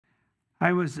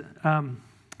I was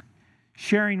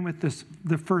sharing with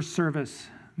the first service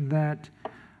that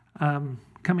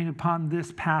coming upon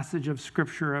this passage of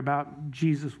Scripture about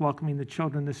Jesus welcoming the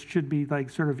children, this should be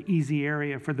like sort of easy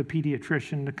area for the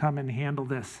pediatrician to come and handle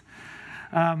this.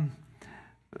 But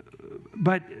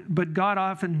God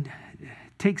often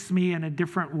takes me in a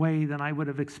different way than I would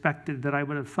have expected, that I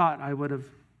would have thought I would have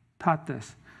taught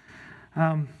this.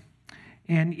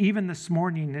 And even this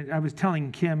morning, I was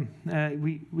telling Kim,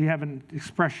 we have an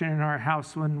expression in our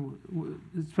house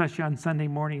especially on Sunday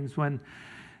mornings,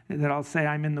 that I'll say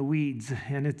I'm in the weeds,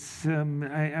 and it's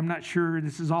I'm not sure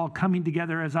this is all coming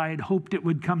together as I had hoped it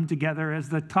would come together as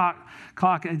the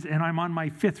clock is, and I'm on my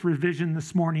 5th revision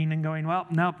this morning and going, well,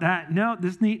 nope, that, no,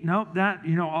 this neat, nope, that,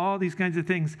 all these kinds of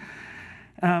things.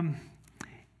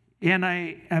 And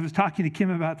I was talking to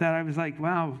Kim about that. I was like,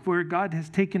 wow, where God has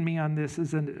taken me on this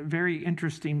is a very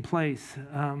interesting place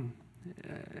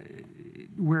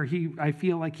where I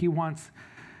feel like he wants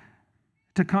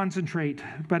to concentrate.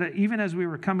 But even as we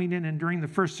were coming in and during the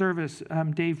first service,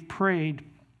 Dave prayed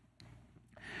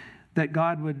that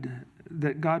God would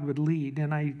lead,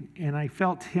 and I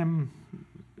felt him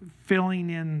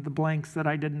filling in the blanks that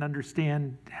I didn't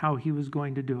understand how he was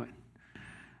going to do it.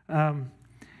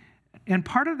 And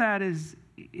part of that is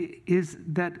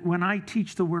that when I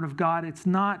teach the Word of God, it's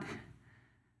not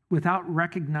without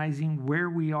recognizing where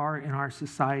we are in our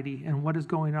society and what is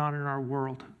going on in our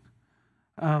world.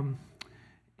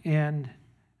 And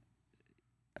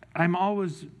I'm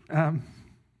always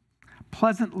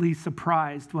pleasantly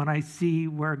surprised when I see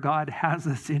where God has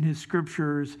us in his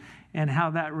scriptures and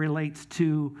how that relates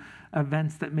to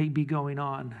events that may be going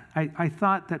on. I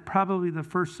thought that probably the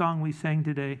first song we sang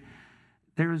today,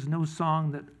 there is no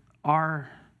song that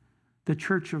the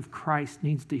Church of Christ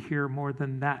needs to hear more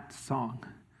than that song.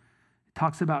 It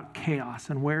talks about chaos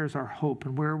and where is our hope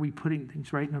and where are we putting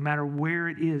things, right? No matter where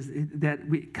it is,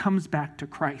 it comes back to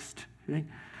Christ, right?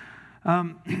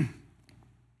 And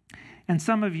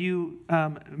some of you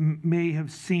may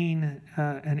have seen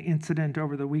an incident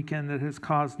over the weekend that has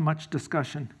caused much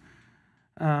discussion.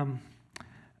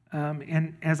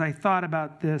 And as I thought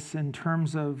about this in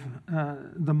terms of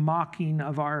the mocking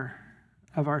of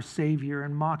our Savior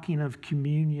and mocking of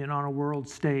communion on a world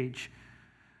stage,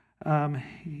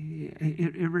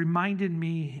 it reminded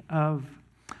me of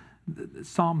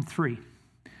Psalm 3,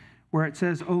 where it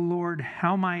says, "O Lord,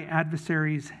 how my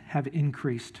adversaries have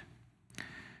increased.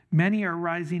 Many are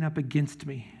rising up against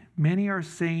me. Many are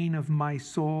saying of my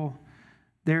soul,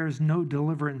 there is no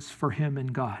deliverance for him in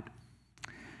God."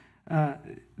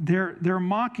 They're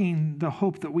mocking the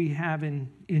hope that we have in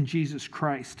Jesus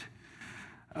Christ.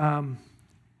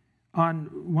 On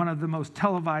one of the most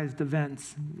televised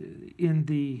events in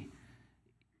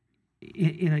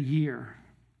a year.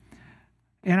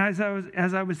 And as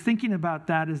I was thinking about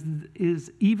that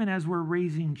is even as we're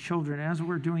raising children, as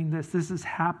we're doing this is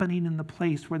happening in the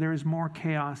place where there is more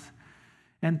chaos,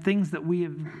 and things that we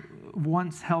have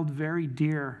once held very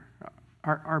dear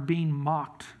are being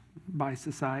mocked by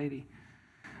society.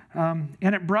 And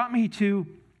it brought me to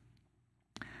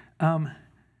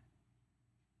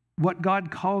what God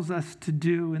calls us to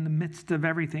do in the midst of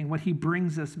everything, what he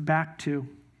brings us back to.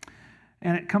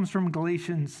 And it comes from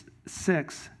Galatians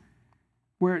 6,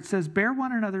 where it says, "Bear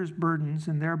one another's burdens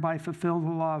and thereby fulfill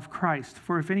the law of Christ.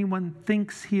 For if anyone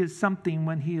thinks he is something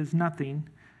when he is nothing,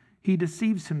 he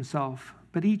deceives himself.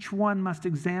 But each one must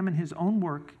examine his own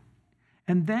work,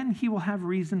 and then he will have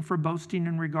reason for boasting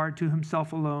in regard to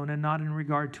himself alone and not in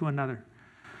regard to another.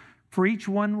 For each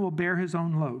one will bear his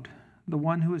own load. The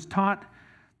one who is taught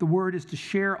the word is to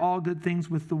share all good things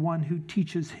with the one who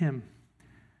teaches him.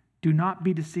 Do not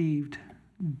be deceived.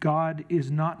 God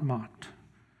is not mocked.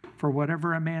 For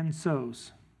whatever a man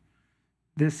sows,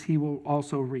 this he will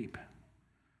also reap.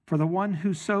 For the one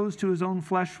who sows to his own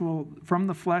flesh will from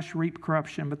the flesh reap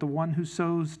corruption, but the one who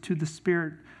sows to the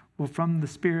Spirit will from the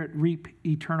Spirit reap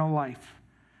eternal life.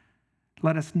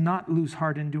 Let us not lose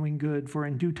heart in doing good, for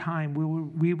in due time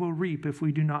we will reap if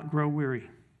we do not grow weary.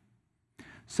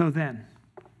 So then,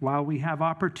 while we have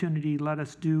opportunity, let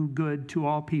us do good to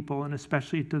all people, and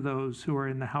especially to those who are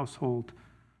in the household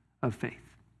of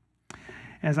faith."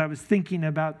 As I was thinking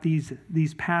about these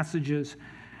passages,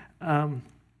 as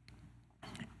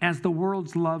the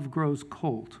world's love grows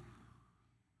cold,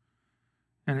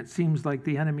 and it seems like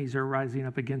the enemies are rising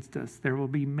up against us, there will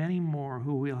be many more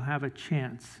who will have a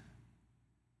chance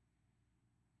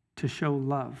to show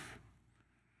love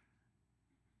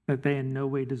that they in no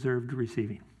way deserved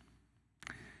receiving.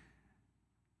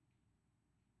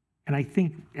 And I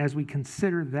think as we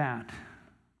consider that,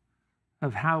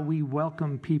 of how we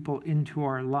welcome people into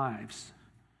our lives,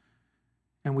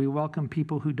 And we welcome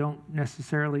people who don't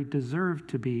necessarily deserve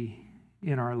to be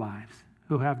in our lives,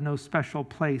 who have no special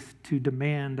place to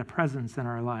demand a presence in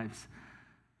our lives.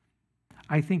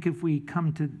 I think if we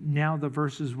come to now the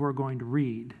verses we're going to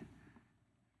read,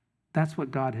 that's what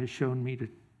God has shown me to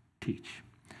teach.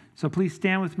 So please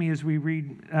stand with me as we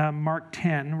read Mark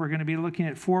 10. We're going to be looking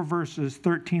at 4 verses,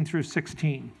 13 through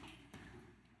 16.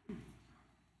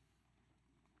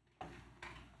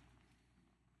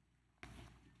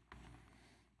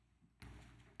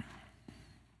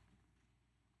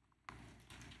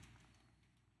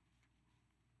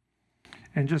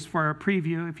 And just for a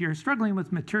preview, if you're struggling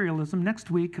with materialism, next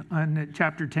week on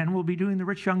chapter 10, we'll be doing the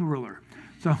rich young ruler.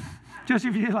 So just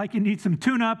if you feel like you need some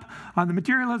tune-up on the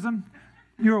materialism,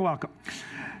 you're welcome.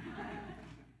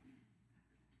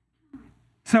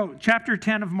 So chapter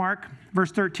 10 of Mark,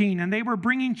 verse 13, and they were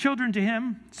bringing children to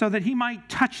him so that he might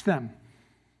touch them.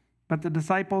 But the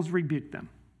disciples rebuked them.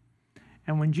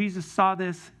 And when Jesus saw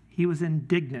this, he was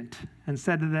indignant and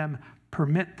said to them,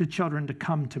 permit the children to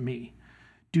come to me.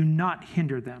 Do not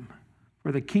hinder them,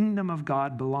 for the kingdom of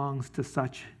God belongs to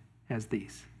such as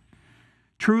these.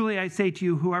 Truly I say to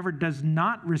you, whoever does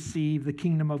not receive the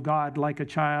kingdom of God like a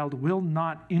child will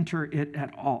not enter it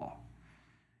at all.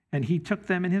 And he took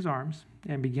them in his arms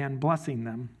and began blessing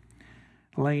them,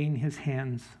 laying his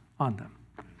hands on them.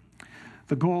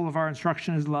 The goal of our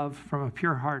instruction is love from a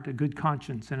pure heart, a good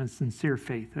conscience, and a sincere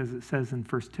faith, as it says in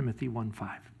 1 Timothy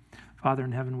 1:5. Father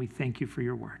in heaven, we thank you for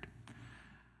your word.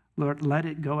 Lord, let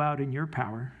it go out in your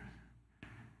power,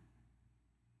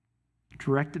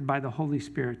 directed by the Holy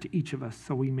Spirit to each of us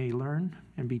so we may learn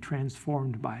and be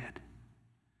transformed by it.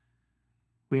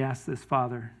 We ask this,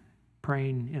 Father,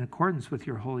 praying in accordance with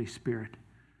your Holy Spirit.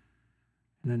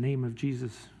 In the name of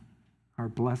Jesus, our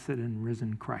blessed and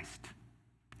risen Christ.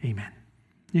 Amen.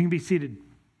 You can be seated.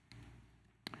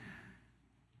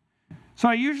 So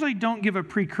I usually don't give a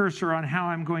precursor on how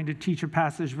I'm going to teach a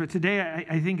passage, but today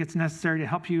I think it's necessary to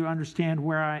help you understand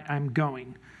where I'm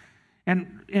going.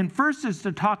 And first is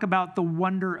to talk about the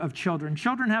wonder of children.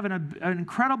 Children have an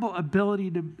incredible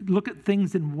ability to look at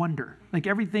things in wonder. Like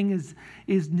everything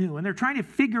is new. And they're trying to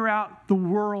figure out the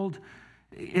world,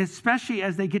 especially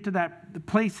as they get to that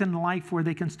place in life where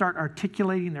they can start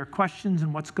articulating their questions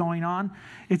and what's going on.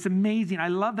 It's amazing. I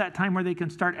love that time where they can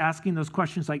start asking those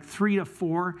questions like 3 to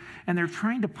 4, and they're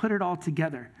trying to put it all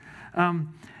together.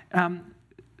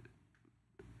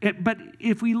 But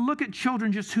if we look at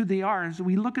children just who they are, as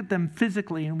we look at them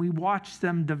physically and we watch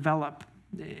them develop,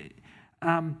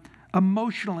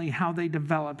 emotionally how they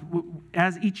develop,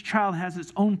 as each child has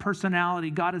its own personality,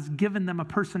 God has given them a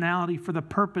personality for the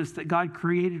purpose that God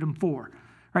created them for,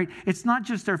 right? It's not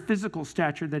just their physical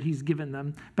stature that he's given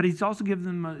them, but he's also given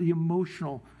them the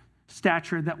emotional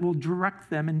stature that will direct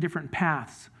them in different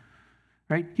paths.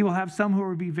 Right? He will have some who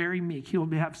will be very meek. He will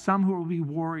have some who will be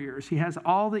warriors. He has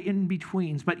all the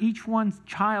in-betweens. But each one's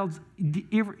child's,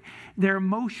 their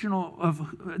emotional, of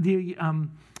the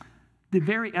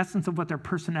very essence of what their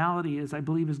personality is, I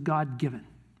believe, is God-given.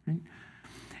 Right?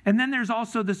 And then there's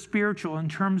also the spiritual in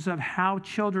terms of how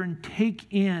children take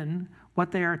in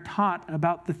what they are taught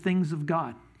about the things of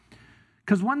God.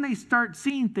 Because when they start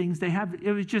seeing things,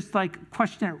 it was just like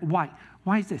questionnaire. Why?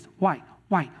 Why is this? Why?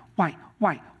 Why?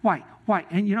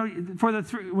 And you know,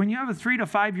 when you have a 3 to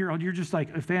 5 year old, you're just like,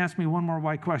 if they ask me one more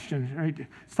why question, right?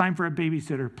 It's time for a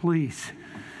babysitter, please.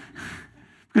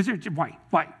 Because they're just, why?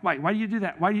 Why do you do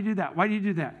that? Why do you do that? Why do you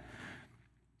do that?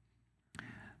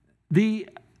 The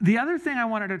other thing I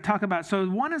wanted to talk about, so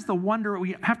one is the wonder.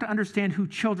 We have to understand who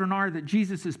children are, that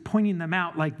Jesus is pointing them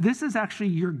out. Like, this is actually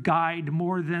your guide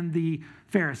more than the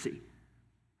Pharisee.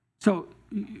 So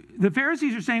the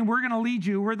Pharisees are saying, we're going to lead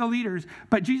you, we're the leaders.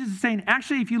 But Jesus is saying,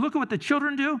 actually, if you look at what the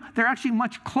children do, they're actually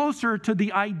much closer to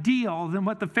the ideal than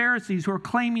what the Pharisees, who are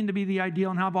claiming to be the ideal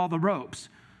and have all the ropes.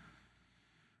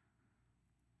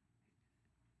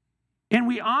 And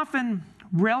we often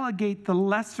relegate the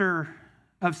lesser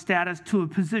of status to a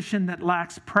position that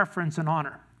lacks preference and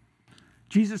honor.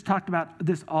 Jesus talked about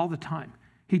this all the time.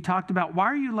 He talked about, why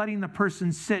are you letting the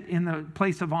person sit in the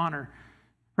place of honor?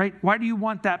 Right? Why do you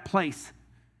want that place?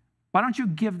 Why don't you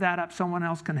give that up? Someone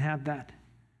else can have that.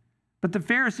 But the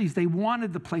Pharisees, they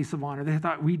wanted the place of honor. They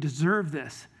thought, we deserve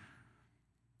this.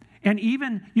 And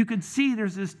even you could see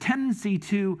there's this tendency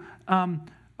to, I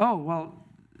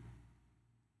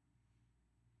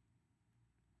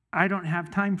don't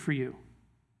have time for you.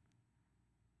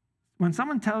 When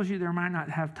someone tells you they might not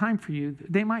have time for you,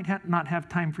 they might not have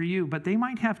time for you, but they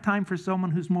might have time for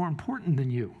someone who's more important than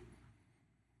you.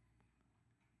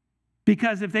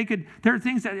 Because if they could, there are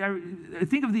things that, I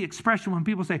think of the expression when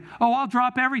people say, oh, I'll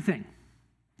drop everything.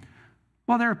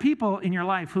 Well, there are people in your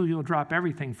life who you'll drop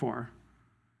everything for,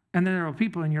 and then there are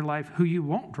people in your life who you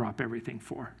won't drop everything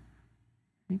for.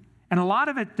 And a lot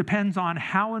of it depends on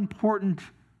how important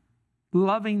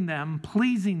loving them,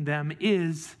 pleasing them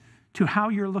is to how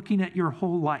you're looking at your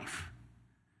whole life.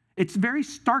 It's very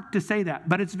stark to say that,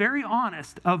 but it's very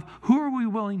honest of who are we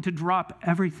willing to drop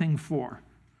everything for?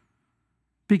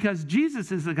 Because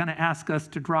Jesus is going to ask us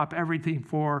to drop everything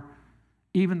for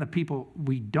even the people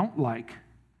we don't like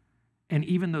and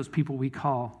even those people we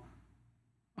call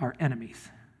our enemies.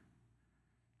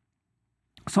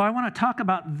 So I want to talk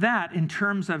about that in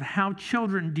terms of how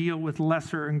children deal with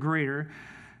lesser and greater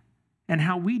and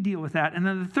how we deal with that. And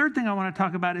then the third thing I want to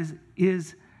talk about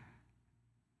is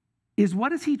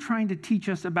what is he trying to teach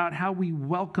us about how we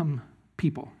welcome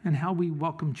people and how we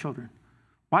welcome children?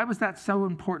 Why was that so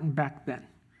important back then?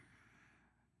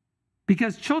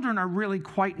 Because children are really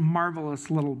quite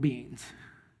marvelous little beings.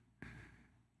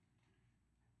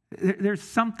 There's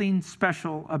something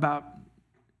special about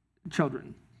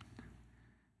children,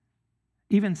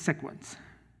 even sick ones.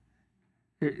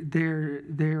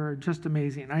 They're just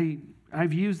amazing.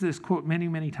 I've used this quote many,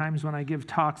 many times when I give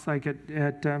talks, like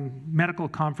at medical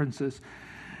conferences.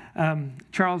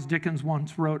 Charles Dickens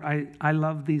once wrote, I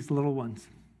love these little ones,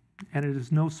 and it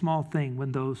is no small thing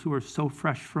when those who are so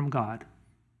fresh from God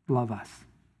love us.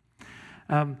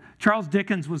 Charles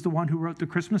Dickens was the one who wrote The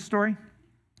Christmas Story,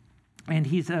 and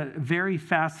he's a very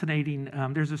fascinating,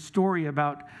 there's a story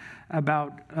about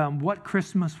what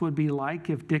Christmas would be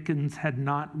like if Dickens had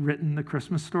not written The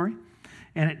Christmas Story.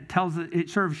 And it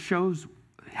sort of shows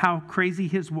how crazy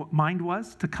his mind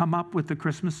was to come up with The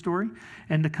Christmas Story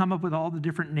and to come up with all the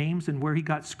different names and where he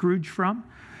got Scrooge from.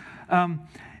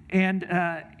 And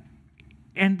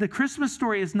The Christmas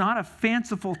Story is not a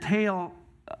fanciful tale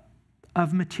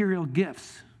of material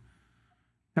gifts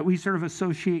that we sort of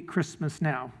associate Christmas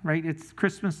now, right?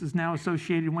 Christmas is now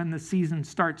associated when the season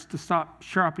starts to stop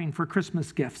shopping for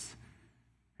Christmas gifts,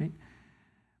 right?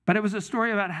 But it was a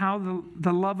story about how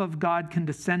the love of God can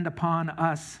descend upon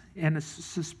us and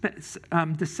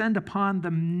descend upon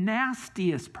the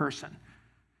nastiest person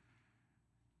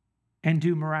and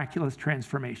do miraculous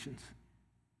transformations.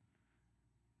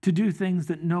 To do things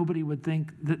that nobody would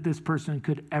think that this person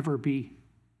could ever be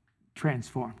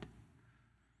transformed.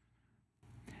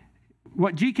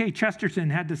 What G.K. Chesterton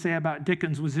had to say about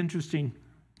Dickens was interesting.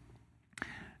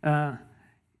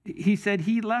 He said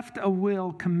he left a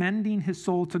will commending his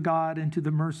soul to God and to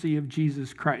the mercy of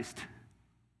Jesus Christ.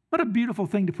 What a beautiful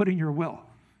thing to put in your will.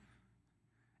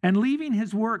 And leaving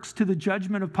his works to the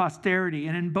judgment of posterity,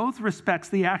 and in both respects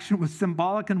the action was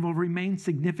symbolic and will remain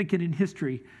significant in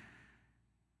history.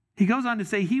 He goes on to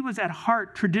say he was at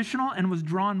heart traditional and was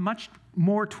drawn much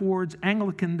more towards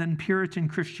Anglican than Puritan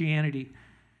Christianity.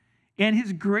 And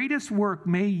his greatest work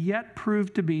may yet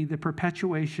prove to be the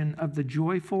perpetuation of the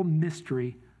joyful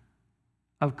mystery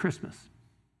of Christmas.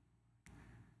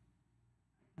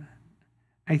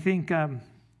 I think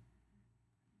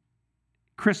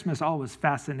Christmas always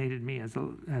fascinated me as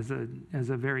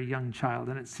a very young child,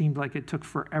 and it seemed like it took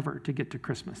forever to get to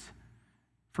Christmas.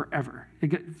 Forever.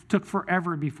 It took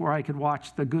forever before I could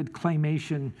watch the good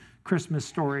claymation Christmas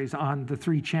stories on the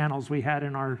 3 channels we had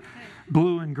in our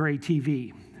blue and gray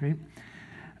TV. Right?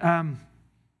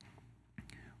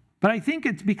 But I think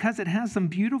it's because it has some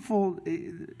beautiful,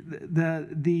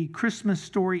 the Christmas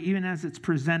story, even as it's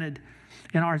presented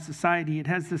in our society, it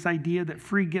has this idea that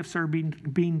free gifts are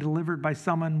being delivered by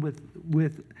someone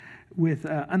with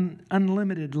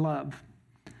unlimited love.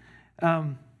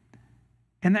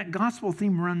 And that gospel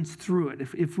theme runs through it.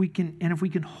 If we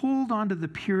can hold on to the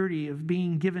purity of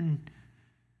being given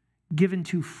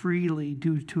to freely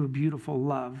due to a beautiful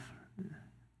love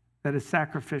that is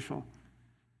sacrificial,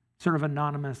 sort of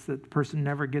anonymous, that the person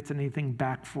never gets anything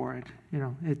back for it.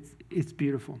 It's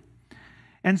beautiful.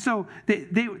 And so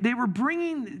they were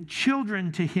bringing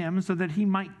children to him so that he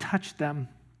might touch them.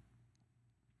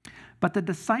 But the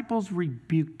disciples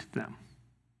rebuked them.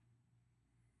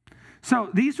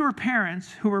 So these were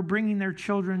parents who were bringing their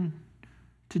children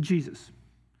to Jesus.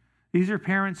 These are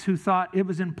parents who thought it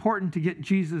was important to get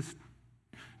Jesus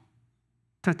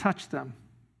to touch them,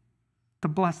 to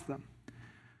bless them.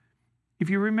 If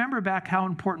you remember back how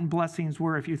important blessings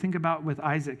were, if you think about with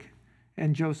Isaac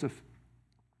and Joseph,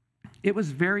 it was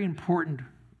very important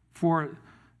for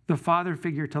the father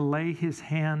figure to lay his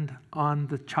hand on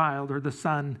the child or the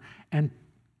son and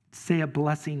say a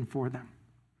blessing for them.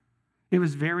 It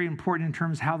was very important in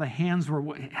terms of how the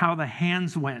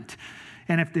hands went,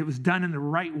 and if it was done in the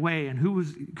right way, and who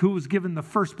was given the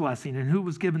first blessing and who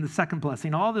was given the second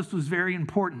blessing. All this was very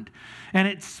important, and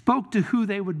it spoke to who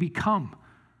they would become.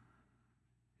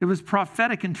 It was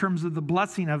prophetic in terms of the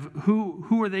blessing of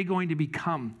who are they going to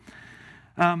become.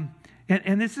 And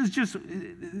this is just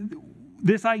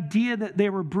this idea that they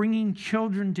were bringing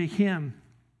children to him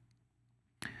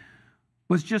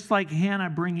was just like Hannah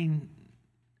bringing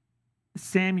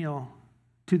Samuel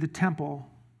to the temple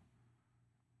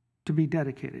to be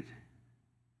dedicated.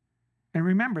 And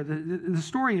remember, the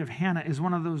story of Hannah is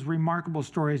one of those remarkable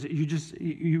stories that you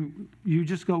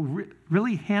just go,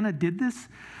 really, Hannah did this?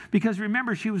 Because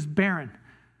remember, she was barren,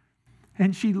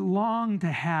 and she longed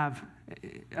to have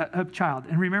a child.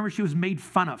 And remember, she was made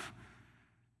fun of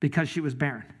because she was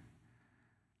barren.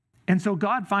 And so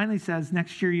God finally says,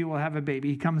 next year you will have a baby.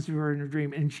 He comes to her in a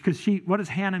dream. And because what does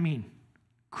Hannah mean?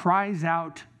 Cries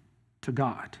out to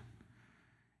God.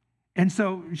 And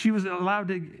so she was allowed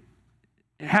to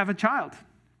have a child.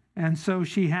 And so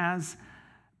she has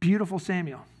beautiful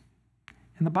Samuel.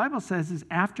 And the Bible says is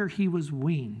after he was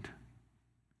weaned,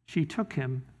 she took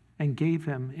him and gave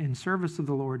him in service of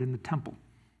the Lord in the temple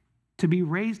to be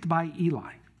raised by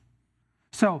Eli.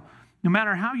 So no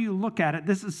matter how you look at it,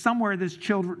 this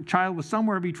child was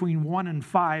somewhere between 1 and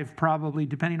 5, probably,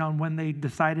 depending on when they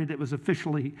decided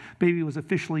baby was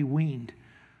officially weaned.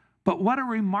 But what a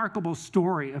remarkable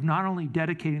story of not only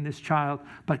dedicating this child,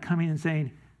 but coming and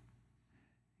saying,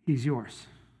 he's yours.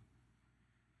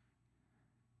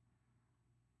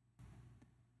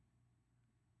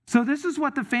 So this is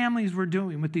what the families were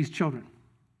doing with these children.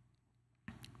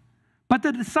 But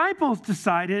the disciples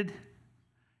decided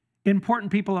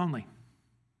important people only.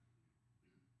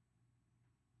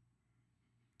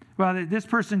 Well, this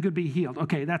person could be healed.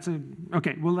 Okay,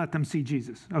 we'll let them see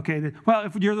Jesus. Okay, well,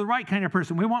 if you're the right kind of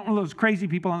person, we want one of those crazy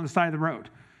people on the side of the road,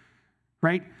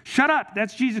 right? Shut up,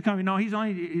 that's Jesus coming. No,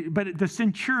 but the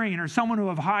centurion or someone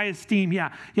of high esteem,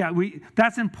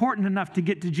 that's important enough to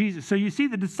get to Jesus. So you see,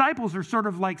 the disciples are sort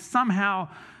of like somehow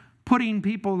putting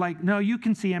people like, no, you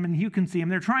can see him and you can see him.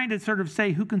 They're trying to sort of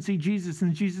say who can see Jesus,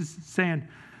 and Jesus is saying,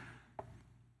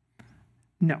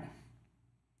 no.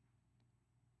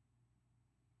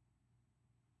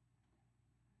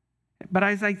 But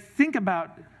as I think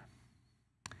about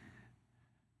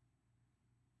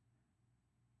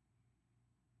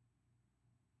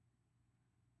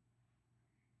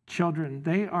children,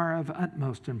 they are of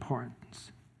utmost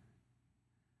importance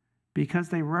because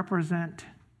they represent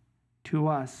to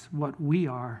us what we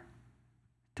are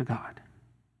to God.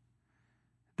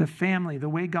 The family, the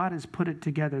way God has put it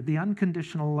together, the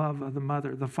unconditional love of the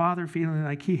mother, the father feeling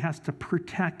like he has to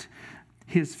protect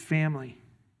his family.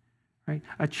 Right?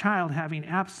 A child having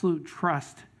absolute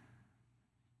trust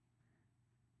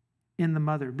in the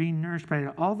mother, being nourished by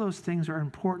it. All those things are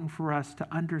important for us to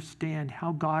understand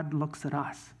how God looks at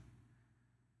us.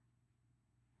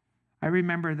 I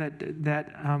remember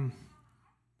that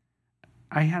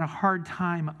I had a hard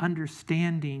time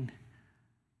understanding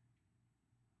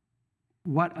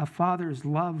what a father's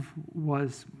love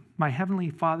was, my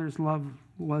heavenly Father's love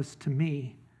was to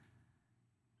me,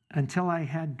 until I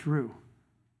had Drew.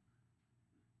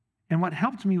 And what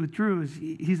helped me with Drew is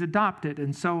he's adopted.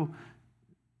 And so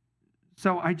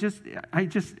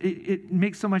it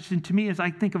makes so much sense to me as I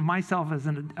think of myself as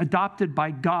adopted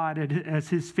by God, as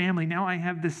his family. Now I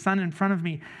have this son in front of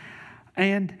me.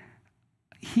 And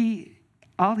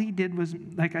all he did was,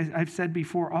 like I've said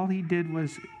before, all he did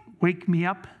was wake me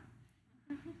up,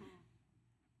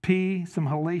 pee, some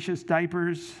hellacious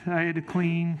diapers I had to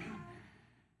clean,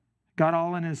 got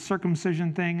all in his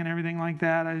circumcision thing and everything like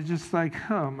that. I was just like,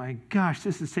 oh my gosh,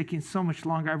 this is taking so much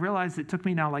longer. I realized it took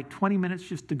me now like 20 minutes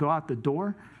just to go out the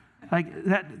door. Like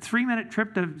that 3-minute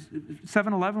trip to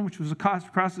 7-Eleven, which was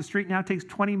across the street, now takes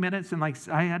 20 minutes. And like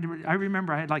I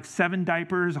remember I had like 7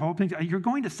 diapers, the whole thing. You're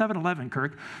going to 7-Eleven,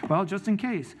 Kirk. Well, just in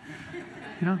case,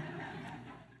 you know.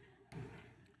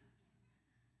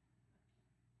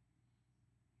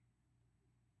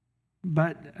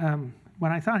 But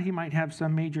when I thought he might have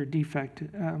some major defect,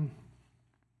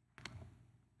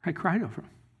 I cried over him.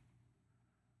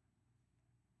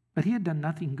 But he had done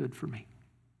nothing good for me.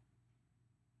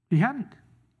 He hadn't.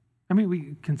 I mean,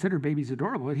 we consider babies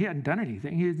adorable, but he hadn't done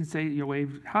anything. He didn't say,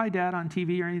 wave, hi, Dad, on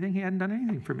TV or anything. He hadn't done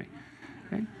anything for me.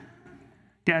 Okay?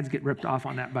 Dads get ripped off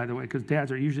on that, by the way, because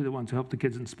dads are usually the ones who help the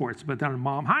kids in sports. But then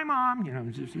Mom, hi, Mom,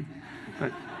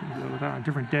 but on a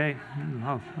different day,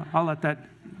 I'll let that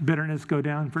bitterness go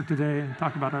down for today and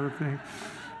talk about other things.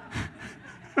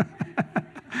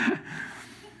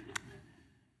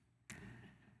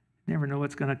 Never know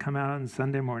what's going to come out on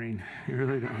Sunday morning. You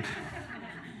really don't.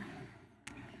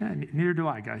 Yeah, neither do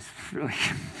I, guys. Really.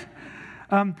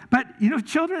 But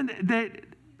children,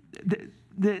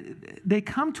 they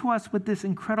come to us with this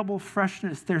incredible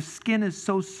freshness. Their skin is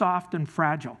so soft and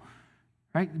fragile,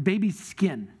 right? Baby's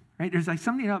skin, right? There's like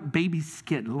something about baby's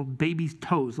skin, little baby's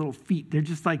toes, little feet. They're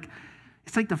just like,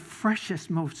 it's like the freshest,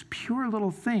 most pure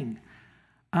little thing.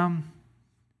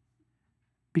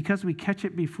 Because we catch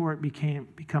it before it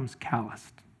becomes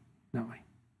calloused, don't we?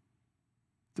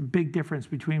 It's a big difference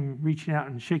between reaching out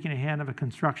and shaking a hand of a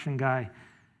construction guy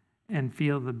and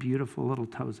feel the beautiful little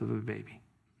toes of a baby.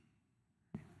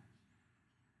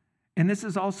 And this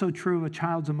is also true of a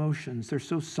child's emotions. They're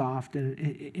so soft, and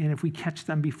if we catch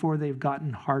them before they've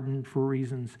gotten hardened for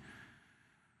reasons,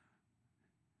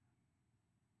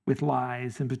 with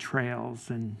lies and betrayals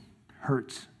and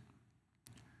hurts,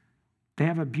 they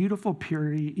have a beautiful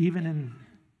purity even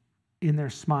in their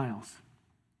smiles.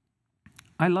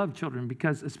 I love children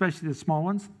because, especially the small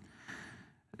ones,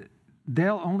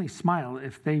 they'll only smile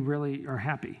if they really are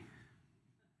happy.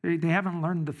 They haven't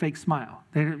learned the fake smile.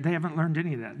 They haven't learned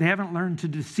any of that. They haven't learned to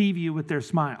deceive you with their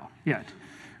smile yet,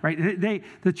 right?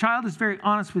 The child is very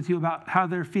honest with you about how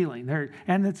they're feeling.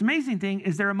 And the amazing thing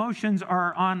is their emotions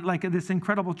are on like this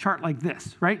incredible chart like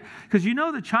this, right? Because you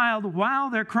know the child, while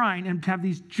they're crying and have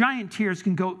these giant tears,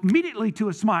 can go immediately to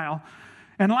a smile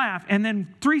and laugh, and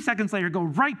then 3 seconds later go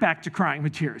right back to crying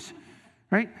with tears,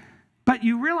 right? But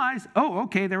you realize, oh,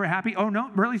 okay, they were happy. Oh, no,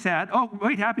 really sad. Oh,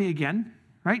 wait, happy again,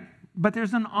 right? But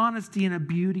there's an honesty and a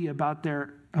beauty about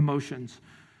their emotions.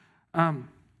 I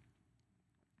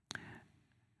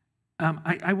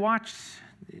watched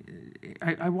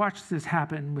this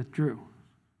happen with Drew.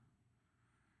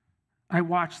 I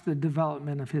watched the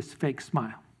development of his fake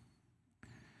smile.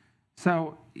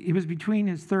 So it was between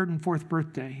his 3rd and 4th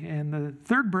birthday. And the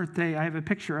 3rd birthday, I have a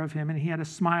picture of him, and he had a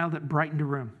smile that brightened a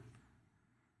room.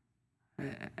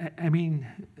 I mean,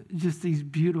 just these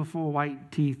beautiful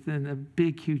white teeth and a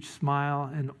big, huge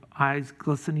smile and eyes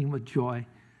glistening with joy.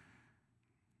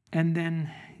 And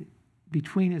then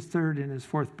between his 3rd and his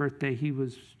 4th birthday, he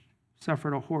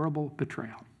suffered a horrible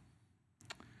betrayal.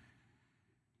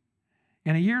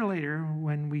 And a year later,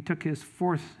 when we took his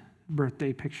 4th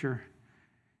birthday picture,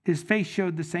 his face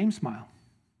showed the same smile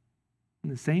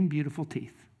and the same beautiful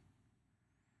teeth.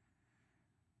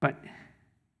 But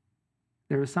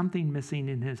there was something missing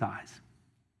in his eyes.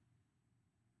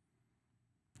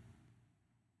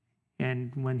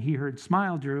 And when he heard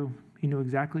 "smile, Drew," he knew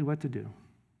exactly what to do.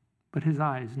 But his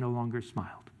eyes no longer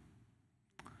smiled.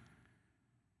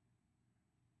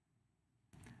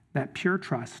 That pure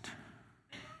trust,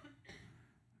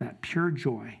 that pure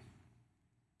joy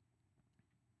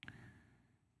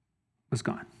was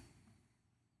gone.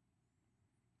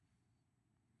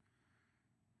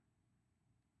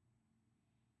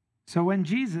 So when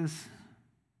Jesus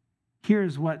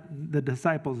hears what the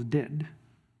disciples did,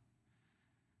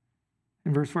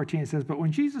 in verse 14 it says, "But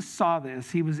when Jesus saw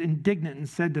this, he was indignant and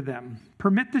said to them,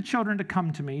 'Permit the children to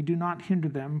come to me, do not hinder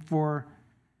them, for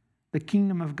the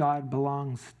kingdom of God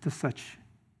belongs to such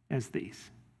as these.'"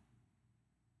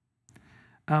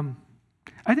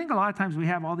 I think a lot of times we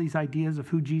have all these ideas of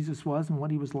who Jesus was and what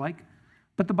he was like,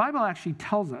 but the Bible actually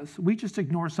tells us, we just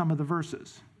ignore some of the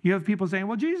verses. You have people saying,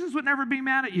 "Well, Jesus would never be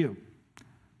mad at you."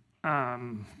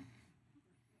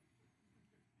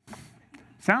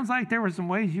 Sounds like there were some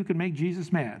ways you could make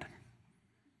Jesus mad,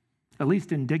 at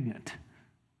least indignant,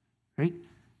 right?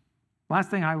 Last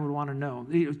thing I would want to know,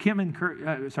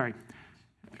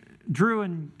 Drew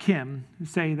and Kim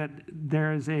say that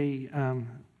there is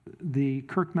the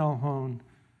Kirk Melhone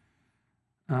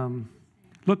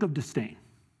look of disdain.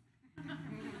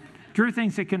 Drew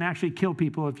thinks it can actually kill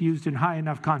people if used in high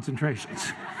enough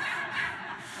concentrations.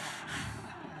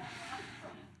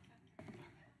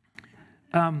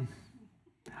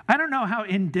 I don't know how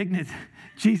indignant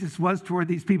Jesus was toward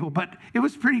these people, but it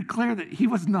was pretty clear that he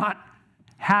was not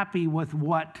happy with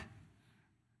what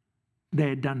they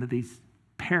had done to these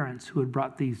parents who had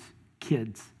brought these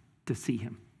kids to see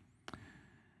him.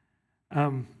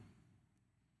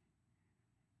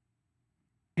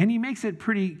 And he makes it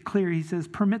pretty clear. He says,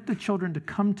 "Permit the children to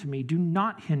come to me. Do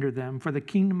not hinder them, for the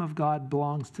kingdom of God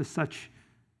belongs to such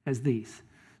as these."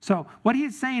 So what he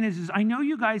is saying is, I know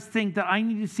you guys think that I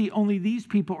need to see only these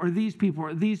people or these people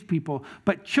or these people,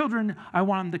 but children, I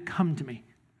want them to come to me.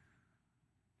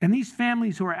 And these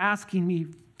families who are asking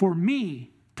me for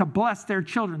me to bless their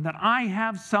children, that I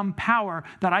have some power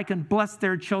that I can bless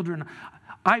their children,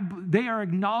 they are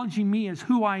acknowledging me as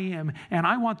who I am, and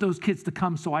I want those kids to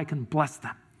come so I can bless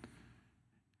them.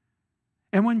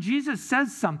 And when Jesus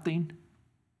says something,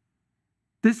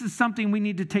 this is something we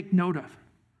need to take note of.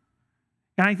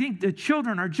 And I think the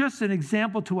children are just an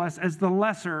example to us as the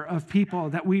lesser of people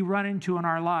that we run into in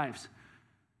our lives.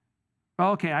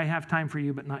 Well, okay, I have time for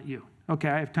you, but not you. Okay,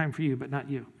 I have time for you, but not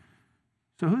you.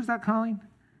 So who's that calling?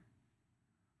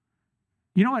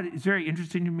 You know what is very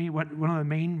interesting to me? What one of the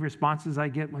main responses I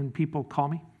get when people call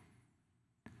me?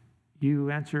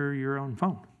 You answer your own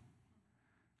phone.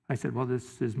 I said, well,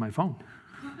 this is my phone.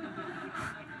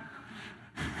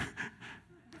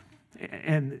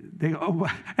 And they go, oh,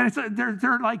 and it's,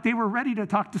 they're like they were ready to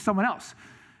talk to someone else.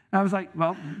 And I was like,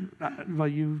 well,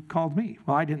 you called me.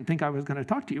 Well, I didn't think I was going to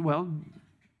talk to you. Well,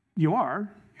 you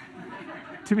are.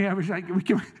 To me, I was like, we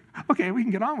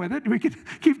can get on with it. We could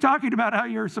keep talking about how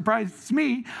you're surprised it's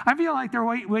me. I feel like they're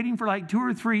waiting for like 2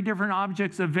 or 3 different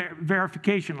objects of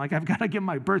verification. Like I've got to give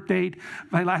my birth date,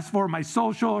 my last 4 of my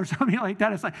social or something like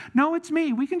that. It's like, no, it's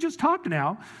me. We can just talk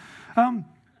now.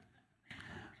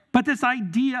 But this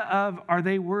idea of, are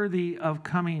they worthy of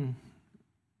coming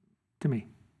to me?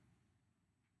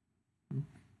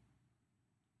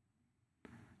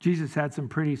 Jesus had some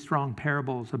pretty strong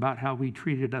parables about how we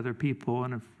treated other people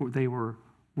and if they were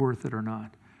worth it or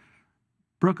not.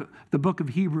 The book of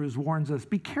Hebrews warns us,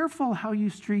 be careful how you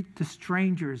treat the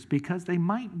strangers because they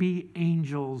might be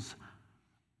angels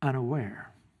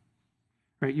unaware.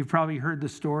 Right? You've probably heard the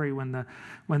story when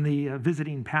the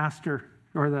visiting pastor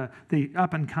or the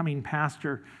up-and-coming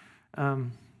pastor, sort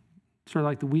of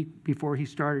like the week before he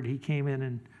started, he came in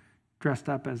and dressed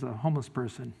up as a homeless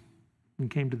person and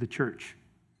came to the church.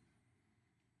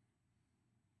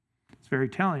 It's very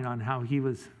telling on how he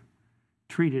was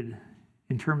treated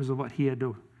in terms of what he had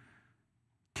to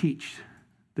teach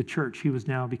the church. He was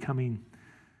now becoming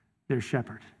their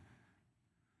shepherd.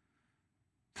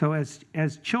 So as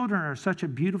children are such a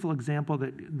beautiful example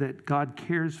that God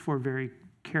cares for very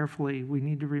carefully, we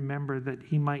need to remember that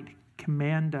he might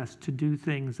command us to do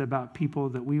things about people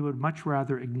that we would much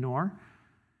rather ignore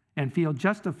and feel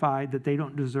justified that they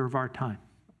don't deserve our time.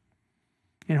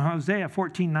 In Hosea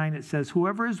 14:9, it says,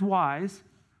 whoever is wise,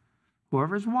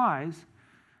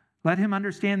 let him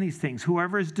understand these things.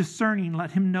 Whoever is discerning,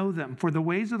 let him know them. For the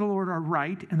ways of the Lord are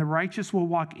right, and the righteous will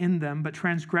walk in them, but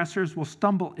transgressors will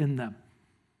stumble in them.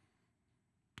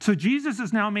 So Jesus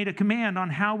has now made a command on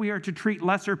how we are to treat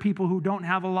lesser people who don't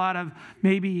have a lot of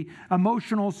maybe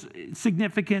emotional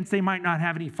significance. They might not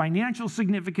have any financial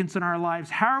significance in our lives.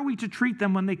 How are we to treat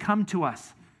them when they come to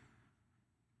us?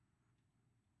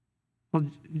 Well,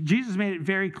 Jesus made it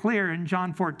very clear in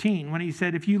John 14 when he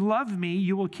said, if you love me,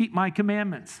 you will keep my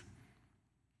commandments.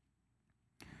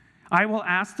 I will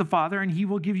ask the Father, and he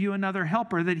will give you another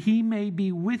helper, that he may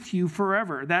be with you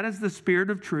forever. That is the Spirit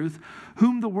of truth,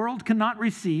 whom the world cannot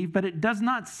receive, but it does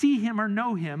not see him or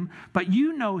know him, but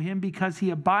you know him because he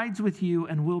abides with you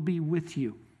and will be with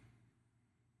you.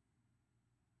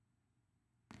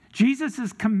 Jesus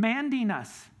is commanding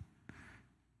us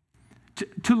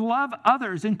to love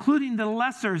others, including the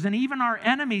lessers and even our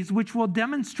enemies, which will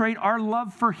demonstrate our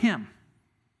love for him.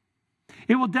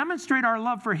 It will demonstrate our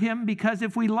love for him because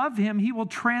if we love him, he will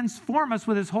transform us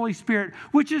with his Holy Spirit,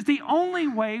 which is the only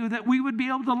way that we would be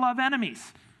able to love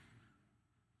enemies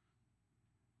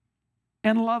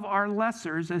and love our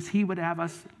lessers as he would have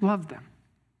us love them.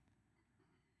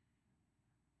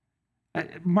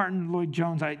 Martin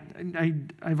Lloyd-Jones,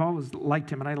 I've always liked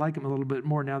him, and I like him a little bit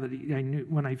more now that I knew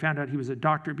when I found out he was a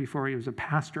doctor before he was a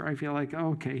pastor. I feel like,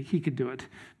 oh, okay, he could do it.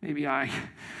 Maybe I.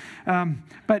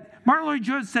 But Martin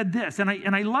Lloyd-Jones said this, and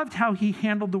I loved how he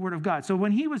handled the Word of God. So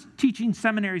when he was teaching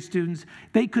seminary students,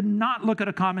 they could not look at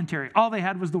a commentary. All they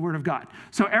had was the Word of God.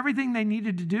 So everything they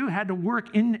needed to do had to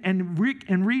work in and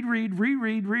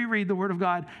reread the Word of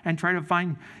God and try to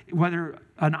find whether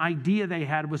an idea they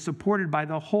had was supported by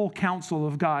the whole counsel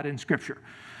of God in Scripture.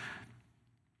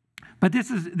 But this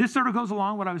sort of goes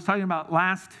along what I was talking about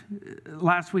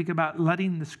last week about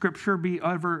letting the Scripture be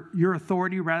over your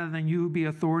authority rather than you be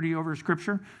authority over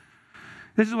Scripture.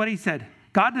 This is what he said.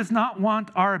 God does not want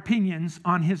our opinions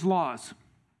on his laws.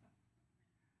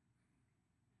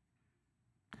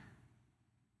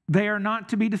 They are not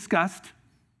to be discussed.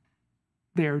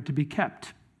 They are to be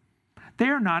kept. They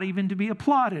are not even to be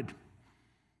applauded.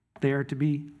 They are to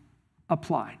be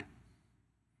applied.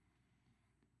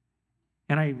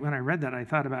 And when I read that, I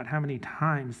thought about how many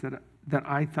times that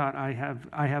I thought I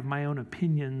have my own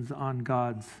opinions on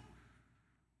God's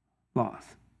laws.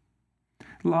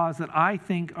 Laws that I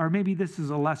think, or maybe this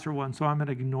is a lesser one, so I'm going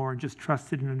to ignore and just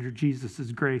trust it under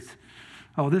Jesus' grace.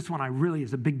 Oh, this one really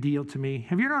is a big deal to me.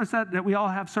 Have you noticed that we all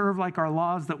have sort of like our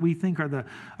laws that we think are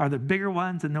the bigger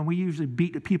ones, and then we usually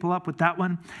beat the people up with that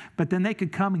one, but then they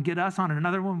could come and get us on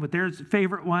another one with their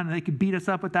favorite one, and they could beat us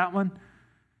up with that one?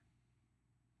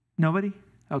 Nobody?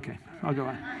 Okay, I'll go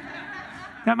on.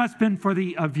 That must have been for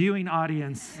the viewing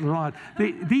audience.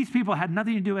 These people had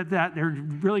nothing to do with that. They're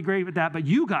really great with that, but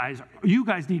you guys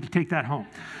need to take that home.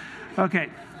 Okay.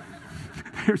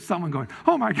 There's someone going,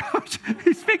 oh my gosh,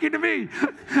 he's speaking to me.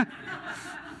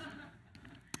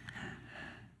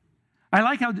 I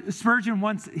like how Spurgeon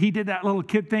once, he did that little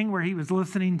kid thing where he was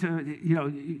listening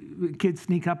to, kids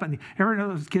sneak up, and every one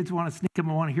of those kids want to sneak up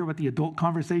and want to hear what the adult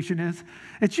conversation is.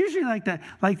 It's usually like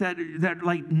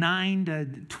 9 to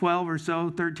 12 or so,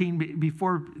 13,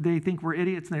 before they think we're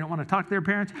idiots and they don't want to talk to their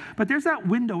parents. But there's that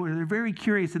window where they're very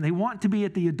curious and they want to be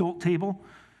at the adult table,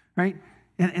 right?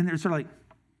 And they're sort of like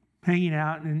hanging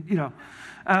out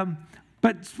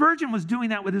but Spurgeon was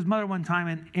doing that with his mother one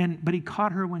time, but he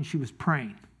caught her when she was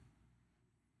praying.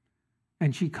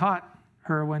 And she caught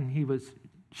her when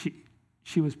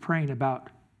she was praying about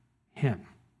him.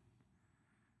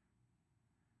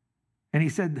 And he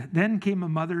said, then came a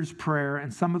mother's prayer,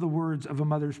 and some of the words of a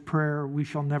mother's prayer we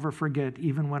shall never forget,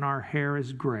 even when our hair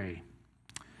is gray.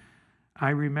 I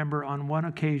remember on one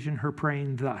occasion her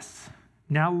praying thus,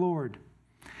 now, Lord,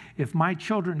 if my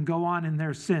children go on in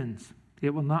their sins,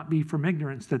 it will not be from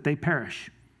ignorance that they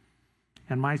perish.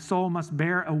 And my soul must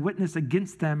bear a witness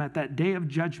against them at that day of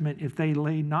judgment if they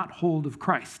lay not hold of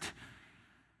Christ.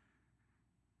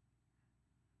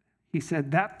 He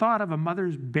said, that thought of a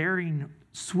mother's bearing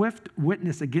swift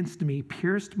witness against me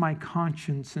pierced my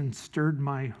conscience and stirred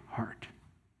my heart.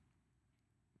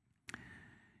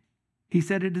 He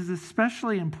said, it is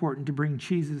especially important to bring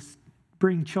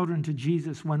children to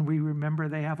Jesus when we remember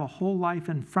they have a whole life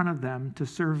in front of them to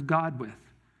serve God with.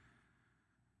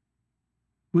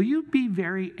 Will you be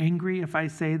very angry if I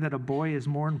say that a boy is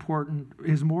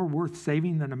more worth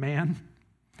saving than a man?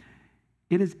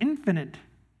 It is infinite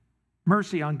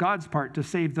mercy on God's part to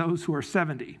save those who are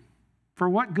 70. For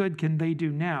what good can they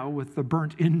do now with the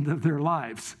burnt end of their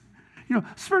lives?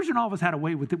 Spurgeon always had a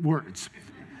way with the words,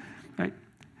 right?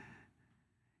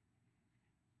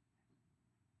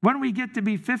 When we get to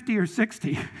be 50 or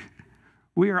 60,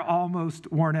 we are almost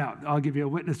worn out. I'll give you a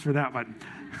witness for that one.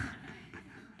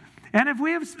 And if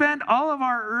we have spent all of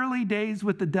our early days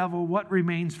with the devil, what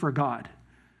remains for God?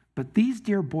 But these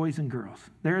dear boys and girls,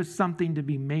 there is something to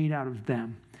be made out of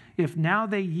them. If now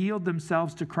they yield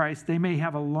themselves to Christ, they may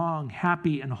have a long,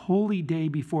 happy, and holy day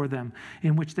before them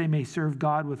in which they may serve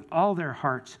God with all their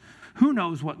hearts. Who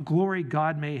knows what glory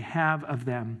God may have of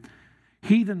them?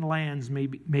 Heathen lands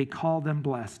may call them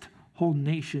blessed. Whole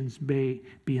nations may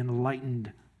be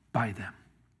enlightened by them.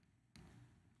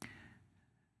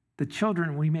 The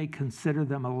children, we may consider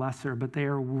them a lesser, but they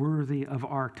are worthy of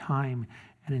our time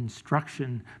and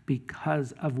instruction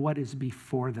because of what is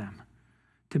before them.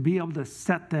 To be able to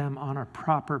set them on a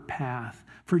proper path,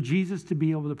 for Jesus to be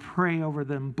able to pray over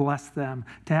them, bless them,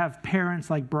 to have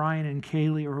parents like Brian and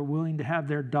Kaylee who are willing to have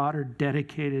their daughter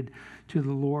dedicated to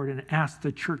the Lord and ask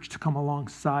the church to come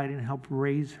alongside and help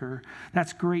raise her.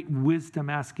 That's great wisdom,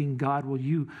 asking God, will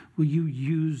you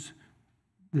use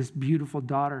this beautiful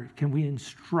daughter? Can we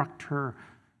instruct her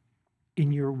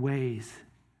in your ways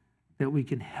that we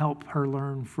can help her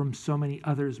learn from so many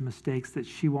others' mistakes that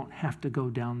she won't have to go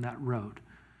down that road?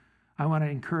 I want to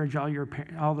encourage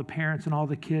all the parents and all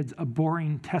the kids, a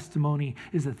boring testimony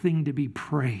is a thing to be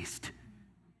praised.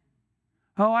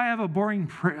 Oh, I have a boring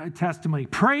testimony.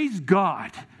 Praise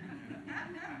God.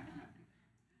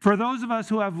 For those of us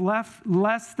who have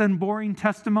less than boring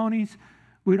testimonies,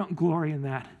 we don't glory in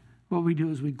that. What we do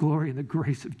is we glory in the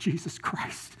grace of Jesus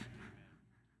Christ.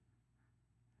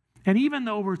 And even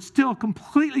though we're still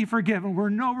completely forgiven,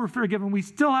 we're forgiven, we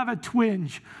still have a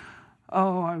twinge.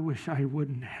 Oh, I wish I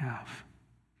wouldn't have.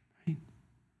 Right?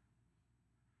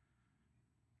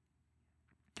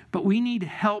 But we need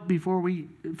help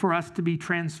for us to be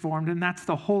transformed, and that's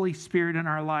the Holy Spirit in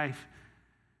our life.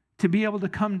 To be able to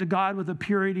come to God with the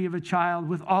purity of a child,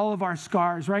 with all of our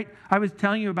scars, right? I was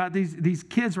telling you about these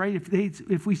kids, right?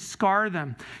 If we scar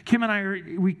them. Kim and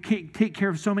I, we take care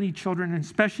of so many children, and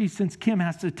especially since Kim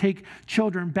has to take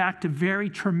children back to very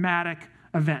traumatic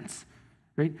events,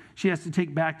 right? She has to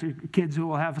take back to kids who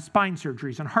will have spine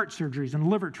surgeries and heart surgeries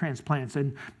and liver transplants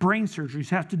and brain surgeries,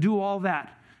 have to do all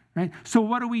that, right? So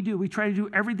what do? We try to do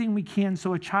everything we can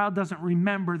so a child doesn't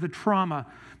remember the trauma,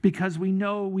 because we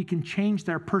know we can change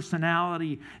their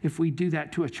personality if we do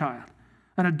that to a child.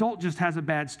 An adult just has a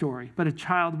bad story, but a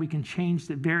child, we can change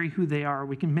who they are.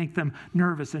 We can make them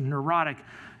nervous and neurotic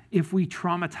if we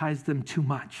traumatize them too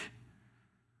much.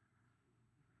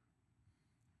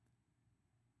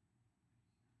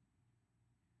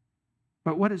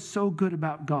 But what is so good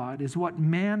about God is what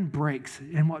man breaks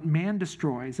and what man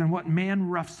destroys and what man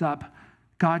roughs up,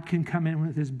 God can come in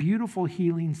with his beautiful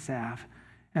healing salve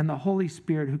and the Holy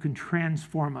Spirit who can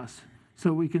transform us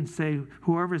so we can say,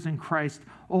 whoever is in Christ,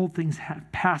 old things have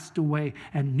passed away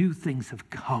and new things have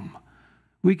come.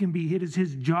 It is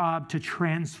his job to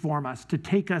transform us, to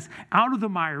take us out of the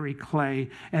miry clay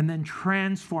and then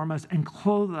transform us and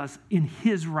clothe us in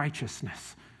his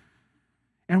righteousness.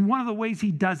 And one of the ways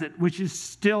he does it, which is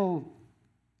still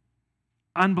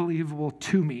unbelievable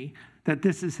to me that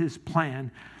this is his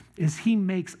plan, is he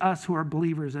makes us who are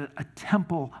believers a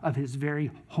temple of his very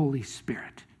Holy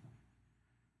Spirit.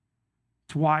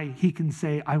 It's why he can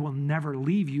say, I will never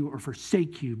leave you or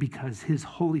forsake you, because his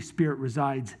Holy Spirit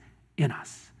resides in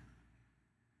us.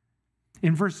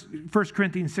 In 1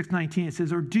 Corinthians 6:19, it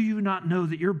says, or do you not know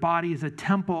that your body is a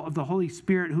temple of the Holy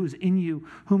Spirit who is in you,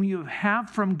 whom you have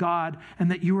from God,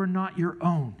 and that you are not your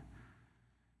own?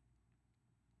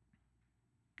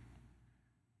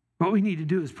 What we need to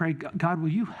do is pray, God, will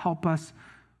you help us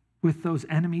with those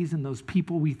enemies and those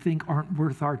people we think aren't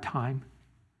worth our time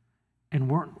and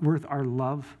weren't worth our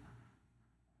love?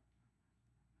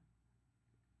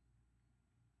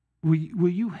 Will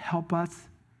you help us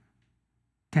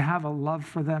to have a love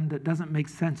for them that doesn't make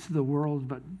sense to the world,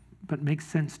 but makes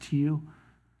sense to you?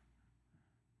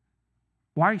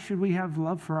 Why should we have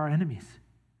love for our enemies?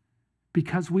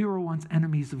 Because we were once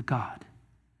enemies of God.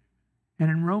 And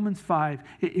in Romans 5,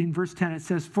 in verse 10, it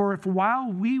says, for if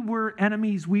while we were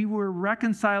enemies, we were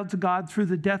reconciled to God through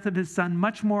the death of his Son,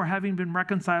 much more having been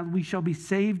reconciled, we shall be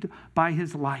saved by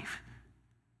his life.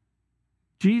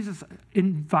 Jesus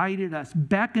invited us,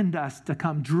 beckoned us to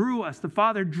come, drew us. The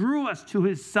Father drew us to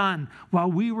his Son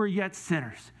while we were yet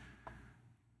sinners.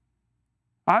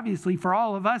 Obviously, for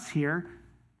all of us here,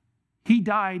 he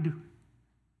died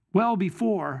well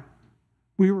before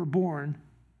we were born.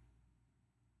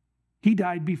 He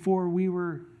died before we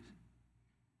were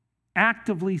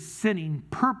actively sinning,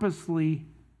 purposely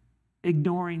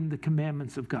ignoring the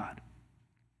commandments of God.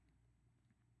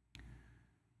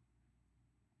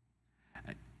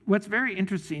 What's very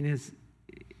interesting is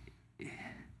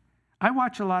I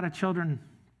watch a lot of children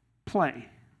play.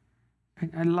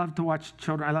 I love to watch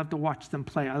children. I love to watch them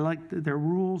play. I like their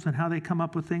rules and how they come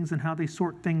up with things and how they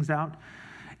sort things out.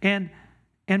 And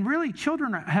really,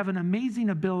 children have an amazing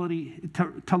ability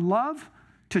to love,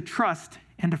 to trust,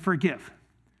 and to forgive.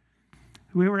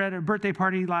 We were at a birthday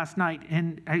party last night,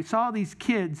 and I saw these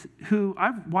kids who,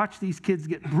 I've watched these kids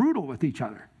get brutal with each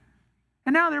other.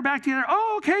 And now they're back together.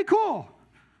 Oh, okay, cool.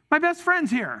 My best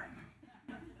friend's here.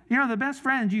 You know, the best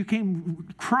friend, you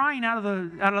came crying out of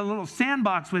the little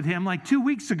sandbox with him like 2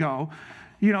 weeks ago,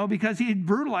 you know, because he had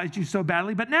brutalized you so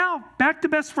badly. But now, back to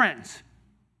best friends,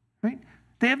 right?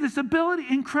 They have this ability,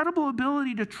 incredible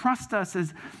ability to trust us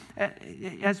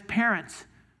as parents.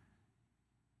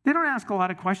 They don't ask a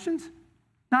lot of questions.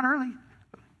 Not early.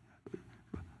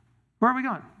 Where are we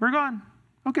going? We're going.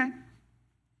 Okay.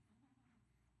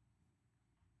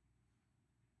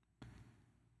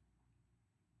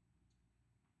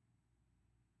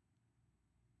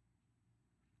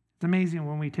 It's amazing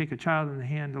when we take a child in the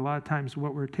hand, a lot of times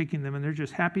what we're taking them, and they're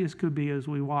just happy as could be as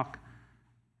we walk.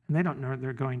 And they don't know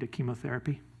they're going to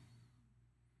chemotherapy.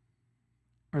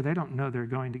 Or they don't know they're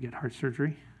going to get heart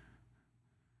surgery.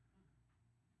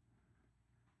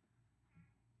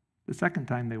 The second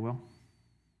time they will.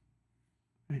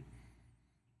 Right?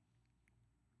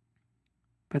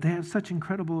 But they have such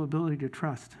incredible ability to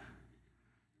trust.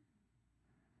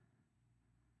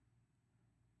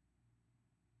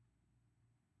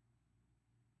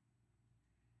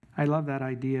 I love that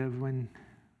idea of when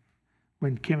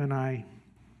Kim and I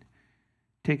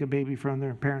take a baby from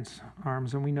their parents'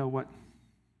 arms and we know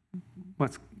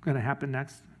what's going to happen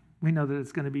next. We know that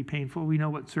it's going to be painful. We know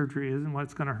what surgery is and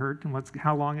what's going to hurt and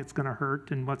how long it's going to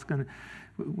hurt and what's going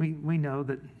to. We know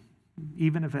that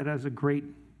even if it has a great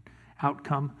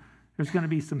outcome, there's going to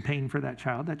be some pain for that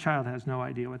child. That child has no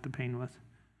idea what the pain was.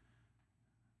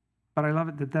 But I love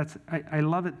it I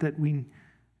love it that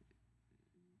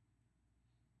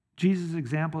Jesus'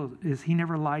 example is he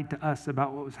never lied to us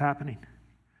about what was happening.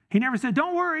 He never said,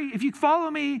 don't worry, if you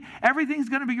follow me, everything's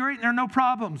going to be great and there are no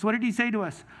problems. What did he say to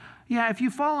us? Yeah, if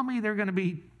you follow me, you're going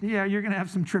to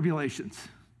have some tribulations,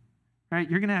 right?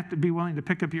 You're going to have to be willing to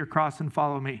pick up your cross and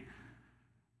follow me.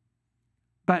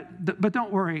 But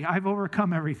don't worry, I've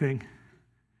overcome everything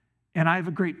and I have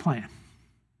a great plan.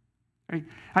 Right?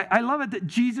 I love it that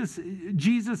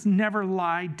Jesus never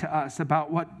lied to us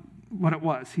about what it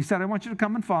was. He said, I want you to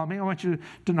come and follow me. I want you to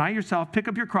deny yourself, pick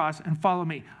up your cross, and follow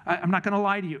me. I'm not going to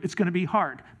lie to you. It's going to be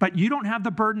hard. But you don't have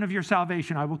the burden of your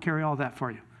salvation. I will carry all that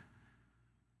for you.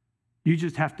 You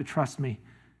just have to trust me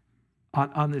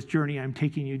on this journey I'm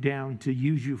taking you down to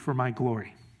use you for my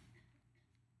glory.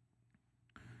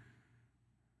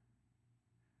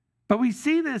 But we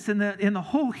see this in the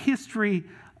whole history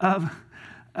of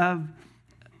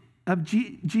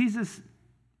Jesus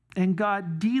and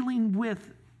God dealing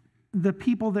with the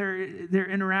people they're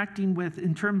interacting with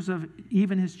in terms of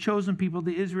even his chosen people,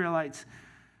 the Israelites.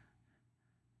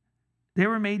 They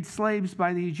were made slaves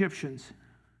by the Egyptians,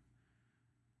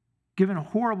 given a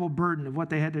horrible burden of what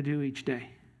they had to do each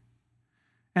day.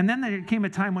 And then there came a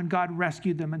time when God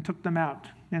rescued them and took them out.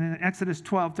 And in Exodus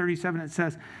 12:37 it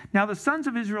says, "Now the sons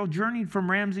of Israel journeyed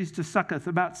from Ramses to Succoth,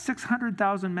 about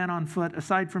 600,000 men on foot,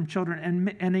 aside from children,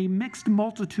 and a mixed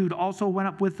multitude also went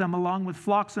up with them, along with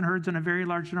flocks and herds and a very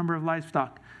large number of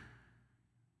livestock."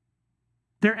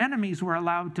 Their enemies were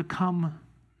allowed to come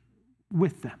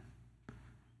with them.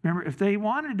 Remember, if they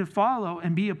wanted to follow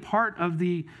and be a part of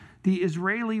the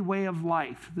Israeli way of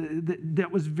life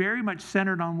that was very much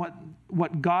centered on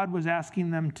what God was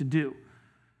asking them to do,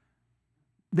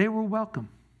 they were welcome.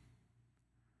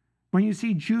 When you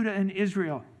see Judah and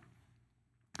Israel,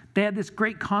 they had this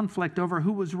great conflict over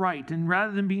who was right. And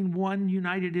rather than being one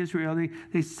united Israel,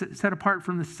 they set apart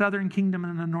from the southern kingdom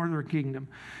and the northern kingdom.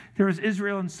 There was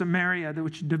Israel and Samaria,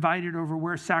 which divided over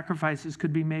where sacrifices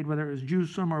could be made, whether it was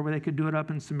Jerusalem or where they could do it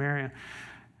up in Samaria.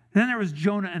 Then there was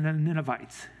Jonah and the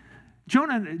Ninevites.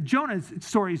 Jonah's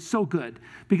story is so good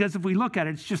because if we look at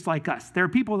it, it's just like us. There are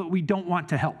people that we don't want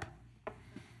to help.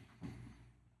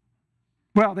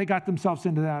 Well, they got themselves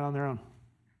into that on their own.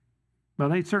 Well,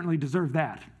 they certainly deserve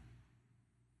that.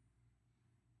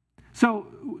 So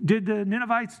did the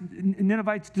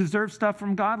Ninevites deserve stuff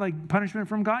from God, like punishment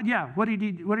from God? Yeah. What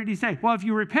did he say? Well, if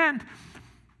you repent,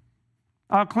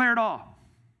 I'll clear it all.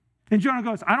 And Jonah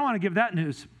goes, I don't want to give that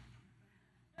news.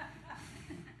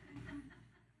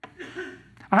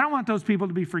 I don't want those people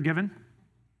to be forgiven.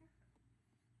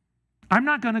 I'm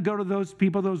not going to go to those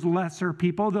people, those lesser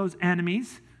people, those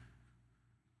enemies.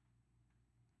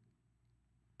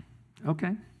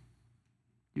 Okay.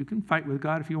 You can fight with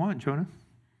God if you want, Jonah.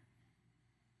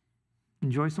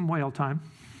 Enjoy some whale time.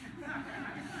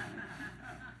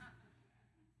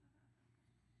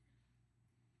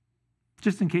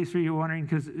 Just in case you're wondering,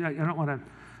 because I don't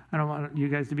want you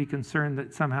guys to be concerned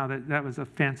that somehow that was a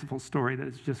fanciful story, that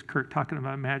it's just Kurt talking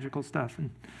about magical stuff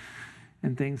and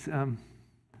things. There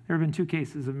have been 2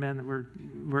 cases of men that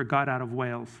were got out of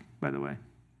whales, by the way.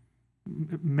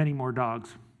 Many more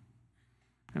dogs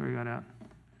that were got out.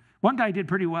 One guy did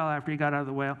pretty well after he got out of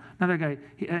the whale. Another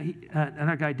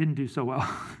guy didn't do so well.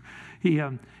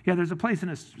 There's a place in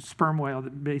a sperm whale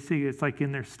that basically it's like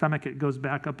in their stomach, it goes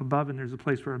back up above, and there's a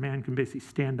place where a man can basically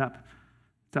stand up.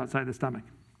 It's outside the stomach.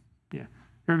 Yeah.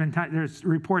 There's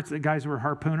reports that guys were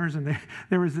harpooners, and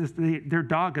their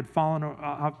dog had fallen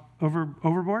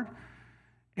overboard.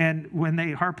 And when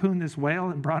they harpooned this whale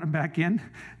and brought him back in,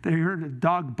 they heard a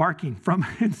dog barking from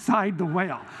inside the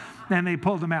whale. And they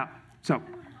pulled him out. So,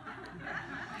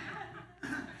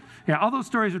 yeah, all those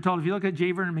stories are told. If you look at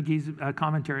J. Vernon McGee's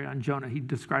commentary on Jonah, he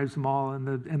describes them all. And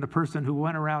the person who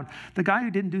went around, the guy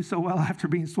who didn't do so well after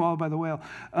being swallowed by the whale,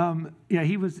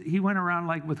 he went around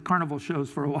like with carnival shows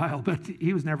for a while, but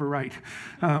he was never right.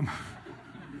 I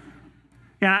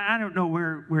don't know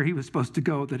where he was supposed to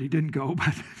go that he didn't go,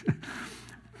 but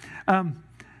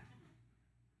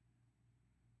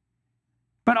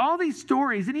but all these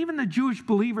stories, and even the Jewish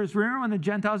believers, remember when the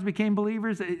Gentiles became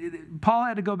believers, Paul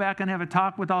had to go back and have a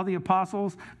talk with all the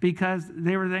apostles because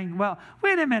they were thinking, well,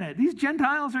 wait a minute, these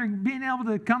Gentiles are being able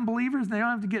to become believers and they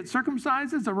don't have to get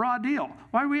circumcised? It's a raw deal.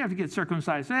 Why do we have to get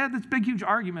circumcised? So they had this big, huge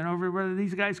argument over whether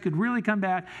these guys could really come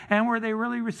back and were they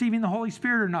really receiving the Holy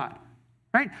Spirit or not,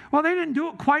 right? Well, they didn't do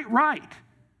it quite right.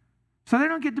 So they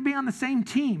don't get to be on the same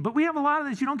team. But we have a lot of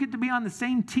this. You don't get to be on the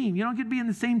same team. You don't get to be in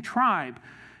the same tribe.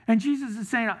 And Jesus is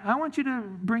saying, I want you to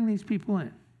bring these people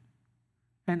in.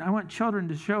 And I want children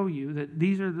to show you that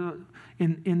these are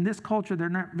in this culture, they're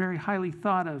not very highly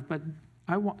thought of, but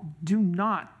do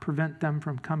not prevent them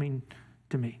from coming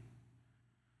to me.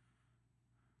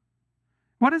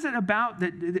 What is it about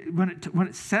that when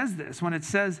it says this, when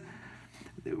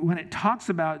it talks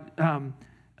about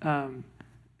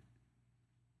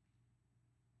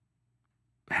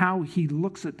how he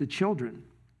looks at the children?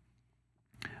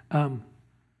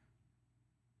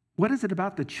 What is it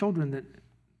about the children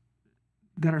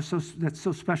that's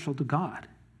so special to God?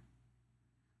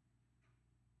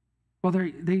 Well,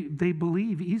 they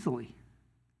believe easily.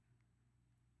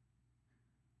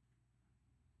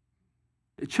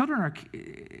 Children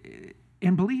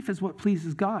and belief is what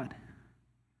pleases God.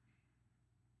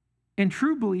 And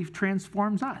true belief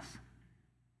transforms us.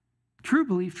 True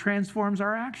belief transforms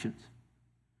our actions,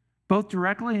 both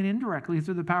directly and indirectly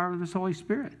through the power of His Holy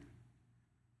Spirit.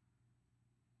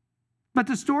 But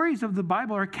the stories of the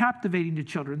Bible are captivating to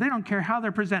children. They don't care how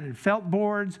they're presented, felt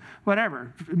boards,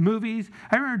 whatever, movies.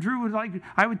 I remember Drew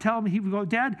I would tell him, he would go,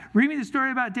 Dad, read me the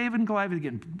story about David and Goliath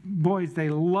again. Boys, they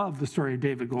love the story of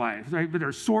David and Goliath, right? But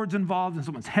there's swords involved and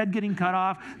someone's head getting cut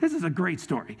off. This is a great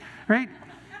story, right?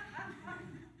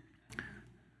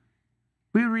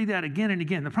 We would read that again and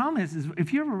again. The problem is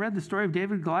if you ever read the story of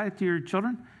David and Goliath to your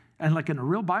children, and like in a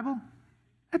real Bible,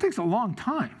 that takes a long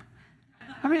time.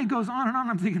 I mean, it goes on and on.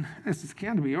 I'm thinking, this is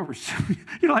got to be over.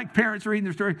 You know, like parents reading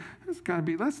their story. This got to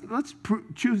be. Let's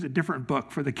choose a different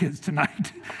book for the kids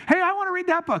tonight. Hey, I want to read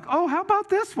that book. Oh, how about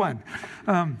this one?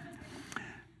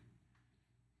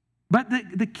 But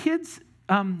the kids.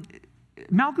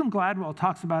 Malcolm Gladwell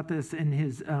talks about this in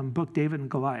his book David and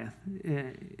Goliath,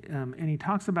 and he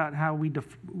talks about how we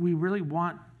really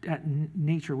want at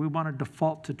nature. We want to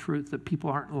default to truth, that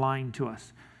people aren't lying to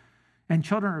us. And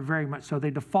children are very much so.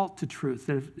 They default to truth.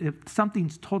 If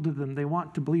something's told to them, they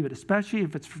want to believe it, especially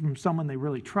if it's from someone they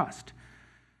really trust.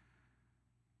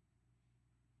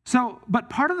 But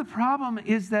part of the problem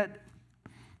is that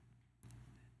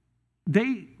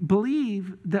they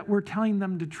believe that we're telling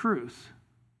them the truth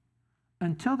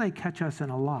until they catch us in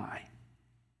a lie.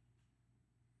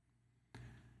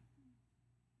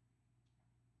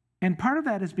 And part of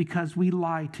that is because we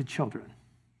lie to children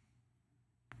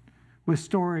with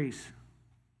stories.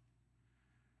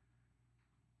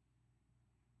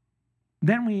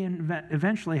 Then we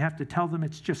eventually have to tell them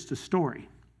it's just a story.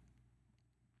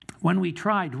 When we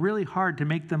tried really hard to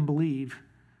make them believe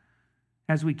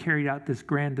as we carried out this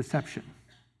grand deception.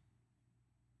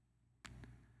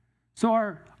 So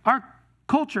our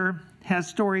culture has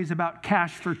stories about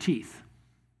cash for teeth.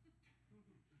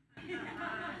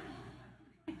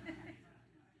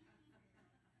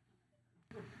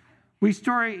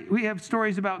 We have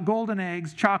stories about golden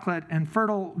eggs, chocolate, and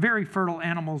very fertile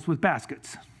animals with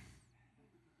baskets.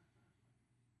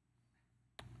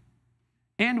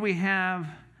 And we have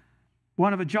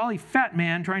one of a jolly fat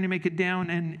man trying to make it down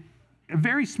in a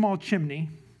very small chimney.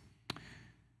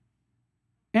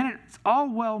 And it's all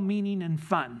well-meaning and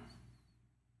fun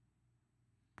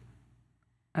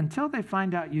until they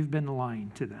find out you've been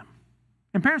lying to them.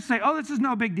 And parents say, oh, this is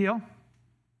no big deal.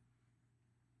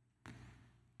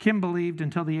 Kim believed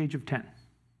until the age of 10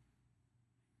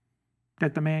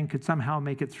 that the man could somehow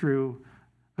make it through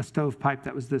a stovepipe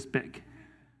that was this big.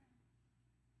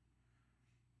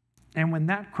 And when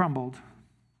that crumbled,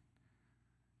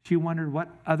 she wondered what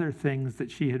other things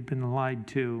that she had been lied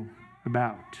to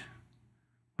about.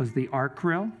 Was the ark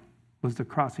real? Was the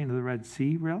crossing of the Red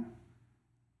Sea real?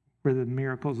 Were the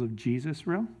miracles of Jesus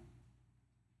real?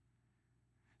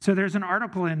 So there's an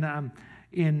article in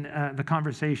the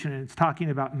conversation, and it's talking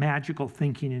about magical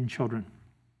thinking in children.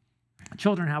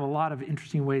 Children have a lot of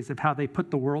interesting ways of how they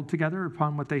put the world together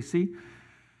upon what they see.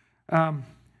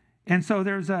 And so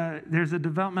there's a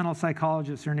developmental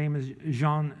psychologist. Her name is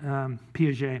Jean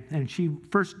Piaget, and she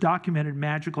first documented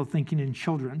magical thinking in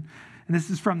children. And this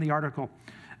is from the article.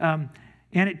 And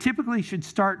it typically should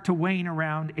start to wane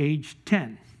around age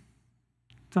 10.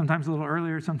 Sometimes a little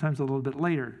earlier, sometimes a little bit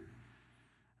later.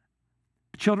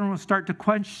 Children will start to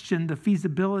question the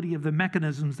feasibility of the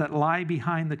mechanisms that lie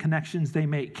behind the connections they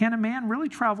make. Can a man really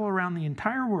travel around the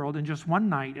entire world in just one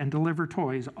night and deliver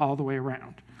toys all the way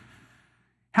around?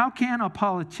 How can a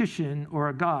politician or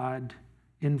a god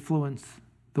influence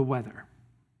the weather?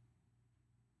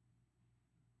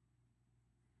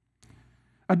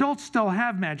 Adults still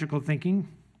have magical thinking.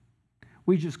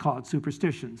 We just call it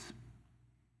superstitions.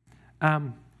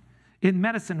 In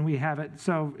medicine, we have it,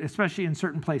 so especially in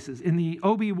certain places. In the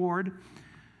OB ward,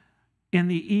 in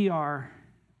the ER,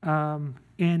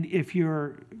 and if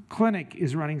your clinic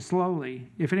is running slowly,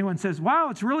 if anyone says, wow,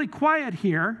 it's really quiet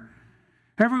here,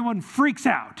 everyone freaks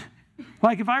out.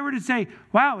 Like if I were to say,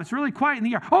 wow, it's really quiet in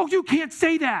the ER. Oh, you can't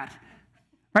say that.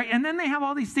 Right? And then they have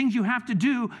all these things you have to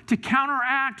do to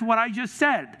counteract what I just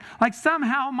said. Like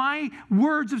somehow my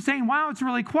words of saying, wow, it's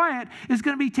really quiet, is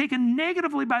going to be taken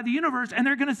negatively by the universe, and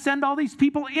they're going to send all these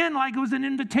people in like it was an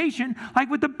invitation, like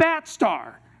with the bat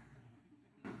star.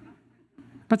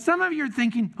 But some of you are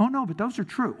thinking, oh no, but those are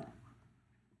true.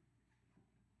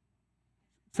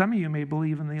 Some of you may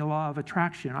believe in the law of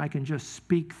attraction. I can just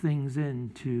speak things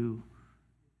into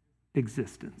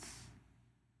existence.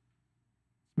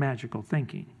 Magical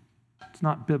thinking. It's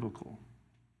not biblical.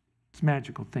 It's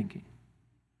magical thinking.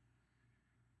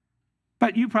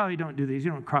 But you probably don't do these.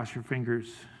 You don't cross your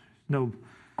fingers. No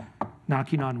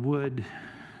knocking on wood.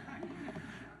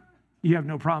 You have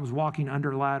no problems walking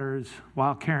under ladders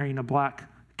while carrying a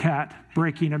black cat,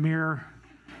 breaking a mirror.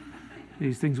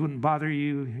 These things wouldn't bother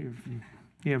you.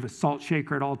 You have a salt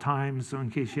shaker at all times, so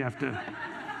in case you have to,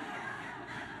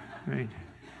 right?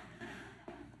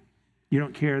 You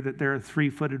don't care that there are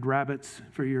 3-footed rabbits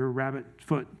for your rabbit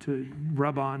foot to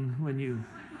rub on when you...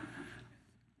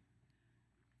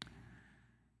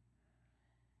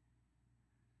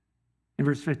 In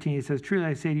verse 15, it says, truly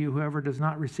I say to you, whoever does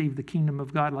not receive the kingdom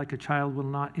of God like a child will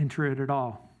not enter it at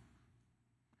all.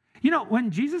 You know,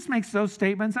 when Jesus makes those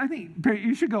statements, I think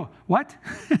you should go, what?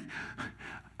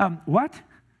 What?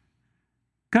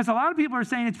 Because a lot of people are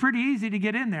saying it's pretty easy to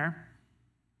get in there.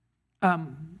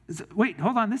 Wait,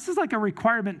 hold on. This is like a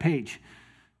requirement page.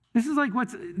 This is like when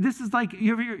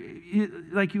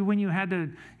you had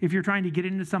to, if you're trying to get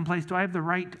into some place, do I have the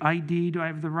right ID? Do I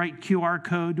have the right QR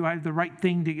code? Do I have the right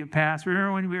thing to get past?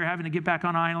 Remember when we were having to get back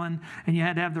on island and you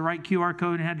had to have the right QR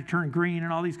code and had to turn green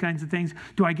and all these kinds of things?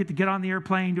 Do I get to get on the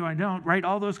airplane? Do I don't? Right?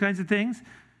 All those kinds of things.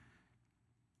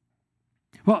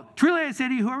 Well, truly I say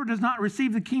to you, whoever does not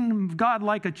receive the kingdom of God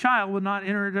like a child will not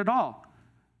enter it at all.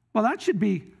 Well, that should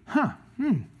be,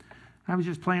 I was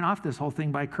just playing off this whole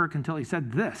thing by Kirk until he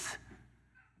said this.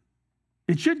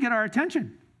 It should get our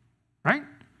attention, right?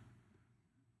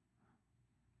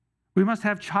 We must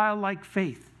have childlike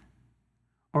faith,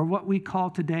 or what we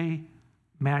call today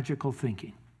magical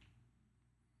thinking.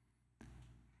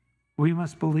 We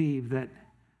must believe that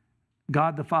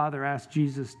God the Father asked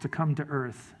Jesus to come to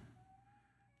earth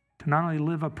to not only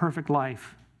live a perfect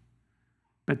life,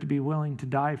 but to be willing to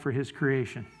die for his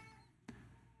creation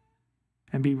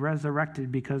and be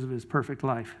resurrected because of his perfect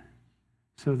life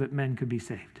so that men could be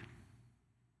saved.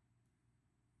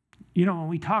 You know, when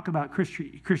we talk about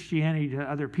Christianity to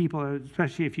other people,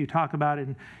 especially if you talk about it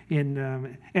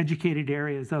in educated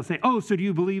areas, they'll say, oh, so do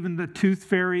you believe in the tooth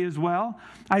fairy as well?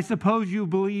 I suppose you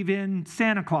believe in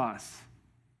Santa Claus.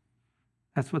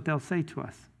 That's what they'll say to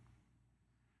us.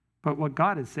 But what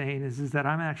God is saying is that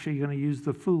I'm actually going to use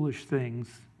the foolish things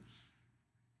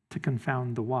to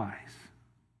confound the wise,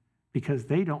 because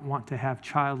they don't want to have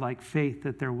childlike faith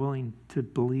that they're willing to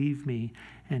believe me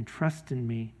and trust in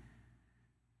me.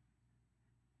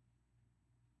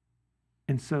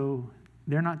 And so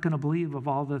they're not going to believe of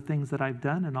all the things that I've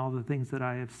done and all the things that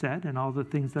I have said and all the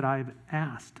things that I've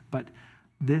asked. But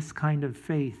this kind of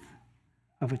faith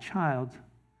of a child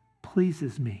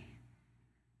pleases me.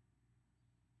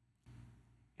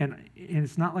 And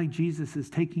it's not like Jesus is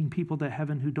taking people to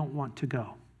heaven who don't want to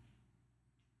go.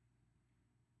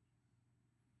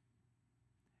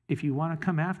 If you want to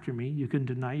come after me, you can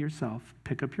deny yourself,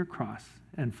 pick up your cross,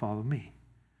 and follow me.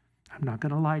 I'm not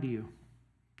going to lie to you.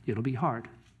 It'll be hard,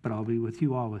 but I'll be with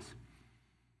you always.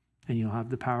 And you'll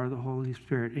have the power of the Holy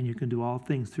Spirit, and you can do all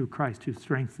things through Christ who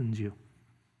strengthens you.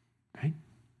 Right?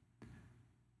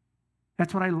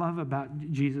 That's what I love about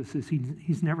Jesus, is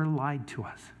he's never lied to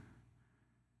us.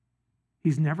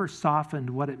 He's never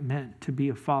softened what it meant to be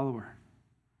a follower.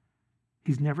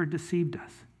 He's never deceived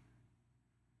us.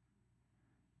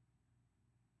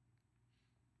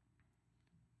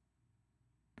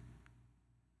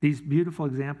 These beautiful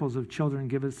examples of children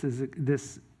give us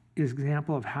this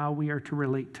example of how we are to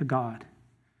relate to God.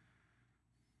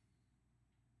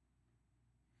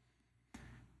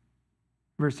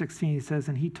 Verse 16, he says,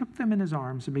 and he took them in his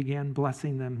arms and began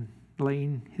blessing them,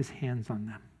 laying his hands on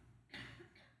them.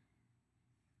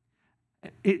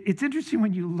 It's interesting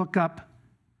when you look up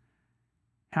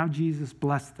how Jesus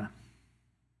blessed them.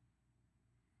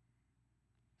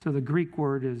 So the Greek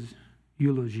word is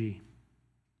eulogy,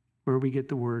 where we get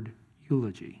the word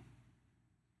eulogy,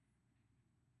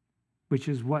 which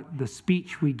is what the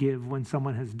speech we give when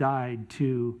someone has died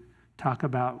to talk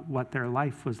about what their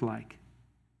life was like.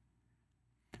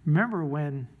 Remember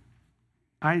when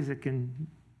Isaac and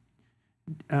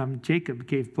Jacob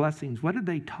gave blessings, what did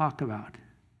they talk about?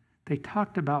 They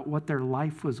talked about what their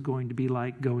life was going to be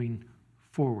like going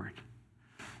forward.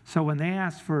 So when they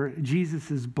asked for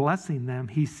Jesus' blessing them,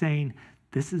 he's saying,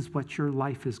 this is what your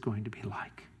life is going to be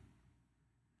like.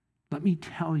 Let me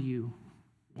tell you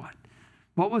what.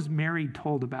 What was Mary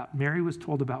told about? Mary was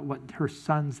told about what her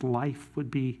son's life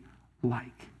would be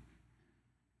like.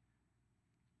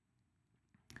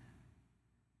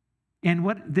 And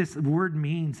what this word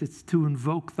means, it's to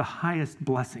invoke the highest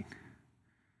blessing.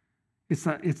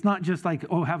 It's not just like,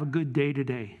 oh, have a good day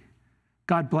today.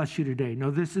 God bless you today. No,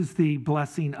 this is the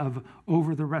blessing of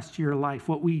over the rest of your life.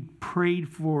 What we prayed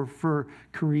for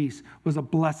Carice was a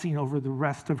blessing over the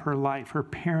rest of her life. Her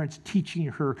parents teaching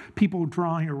her, people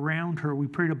drawing around her. We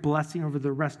prayed a blessing over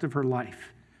the rest of her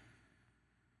life.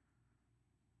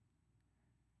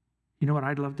 You know what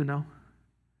I'd love to know?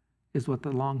 Is what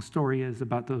the long story is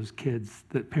about those kids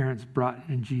that parents brought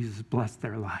and Jesus blessed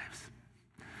their lives.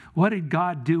 What did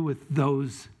God do with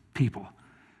those people?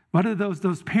 What are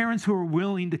those parents who are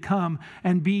willing to come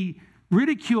and be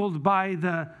ridiculed by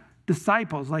the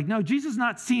disciples? Like, no, Jesus is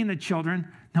not seeing the children.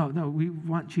 No, we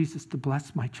want Jesus to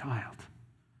bless my child.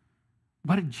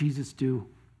 What did Jesus do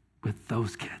with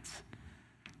those kids?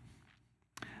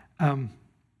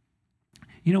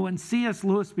 When C.S.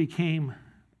 Lewis became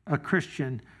a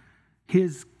Christian,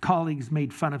 his colleagues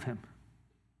made fun of him.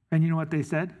 And you know what they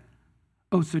said?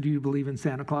 Oh, so do you believe in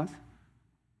Santa Claus?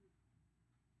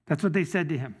 That's what they said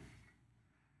to him.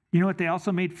 You know what they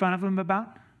also made fun of him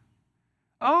about?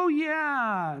 Oh,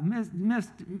 yeah,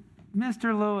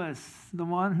 Mr. Lewis, the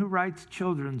one who writes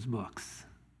children's books.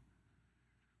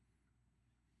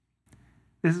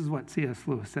 This is what C.S.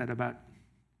 Lewis said about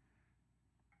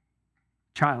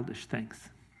childish things.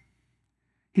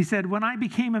 He said, when I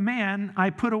became a man, I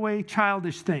put away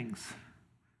childish things,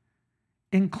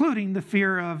 including the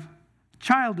fear of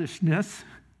childishness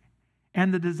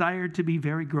and the desire to be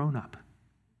very grown up.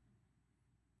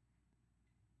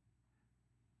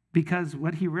 Because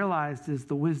what he realized is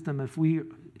the wisdom,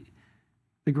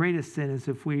 the greatest sin is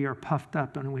if we are puffed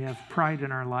up and we have pride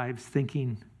in our lives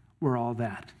thinking we're all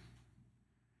that.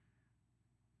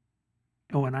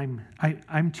 Oh, and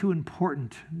I'm too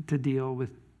important to deal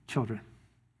with children.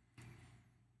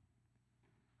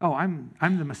 Oh, I'm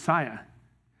the Messiah.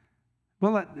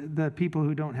 We'll let the people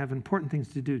who don't have important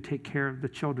things to do take care of the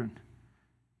children.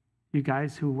 You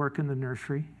guys who work in the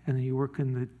nursery and then you work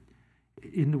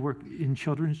in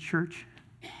children's church,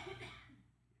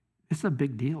 it's a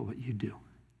big deal what you do.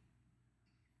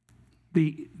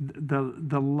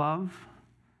 The love,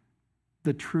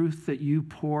 the truth that you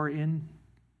pour in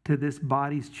to this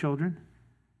body's children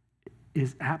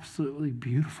is absolutely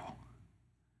beautiful.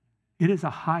 It is a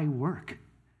high work.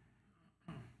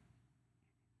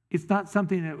 It's not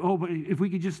something that, but if we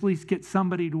could just at least get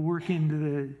somebody to work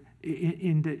in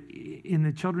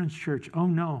the children's church. Oh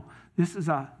no, this is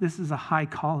a high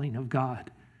calling of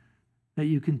God that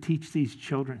you can teach these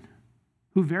children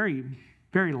who very,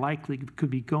 very likely could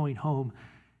be going home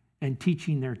and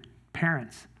teaching their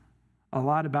parents a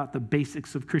lot about the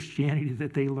basics of Christianity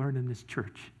that they learn in this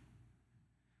church.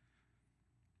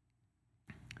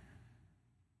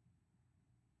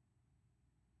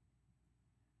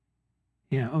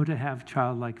 Yeah, to have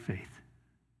childlike faith.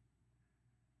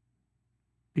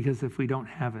 Because if we don't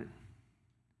have it,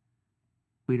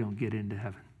 we don't get into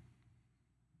heaven.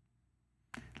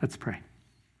 Let's pray.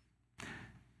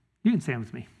 You can stand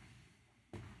with me.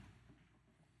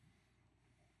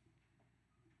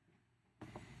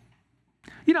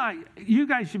 You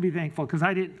guys should be thankful because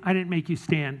I didn't make you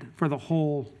stand for the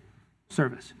whole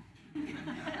service.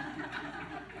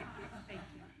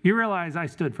 You realize I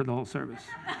stood for the whole service.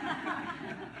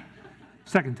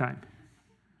 Second time.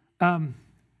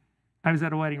 I was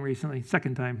at a wedding recently.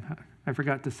 Second time, I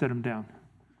forgot to sit him down.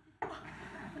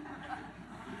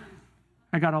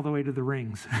 I got all the way to the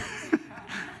rings.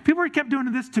 People kept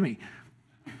doing this to me.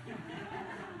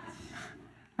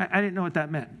 I didn't know what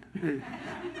that meant.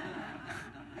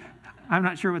 I'm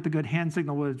not sure what the good hand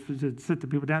signal was to sit the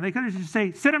people down. They could have just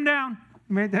say, sit them down.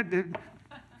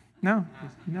 No,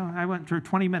 I went through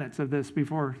 20 minutes of this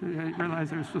before I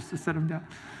realized I was supposed to sit them down.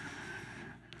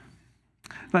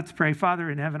 Let's pray.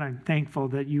 Father in heaven, I'm thankful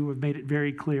that you have made it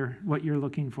very clear what you're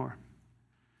looking for.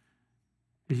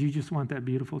 Is you just want that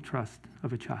beautiful trust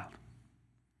of a child.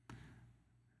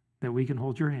 That we can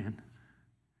hold your hand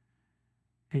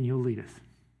and you'll lead us.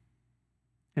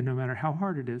 And no matter how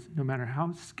hard it is, no matter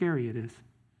how scary it is,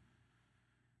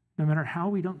 no matter how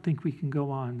we don't think we can go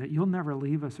on, that you'll never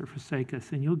leave us or forsake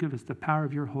us, and you'll give us the power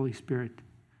of your Holy Spirit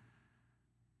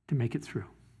to make it through.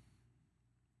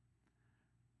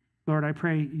 Lord, I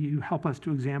pray you help us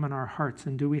to examine our hearts,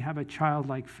 and do we have a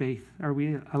childlike faith? Are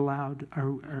we allowed,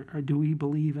 or do we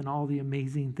believe in all the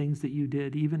amazing things that you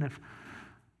did, even if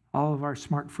all of our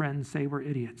smart friends say we're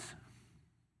idiots?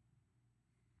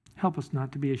 Help us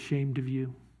not to be ashamed of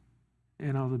you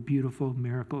and all the beautiful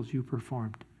miracles you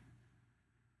performed.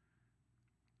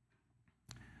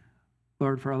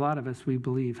 Lord, for a lot of us, we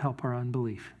believe. Help our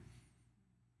unbelief.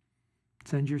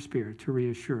 Send your Spirit to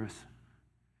reassure us.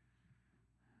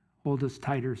 Hold us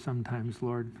tighter sometimes,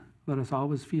 Lord. Let us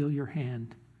always feel your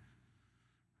hand.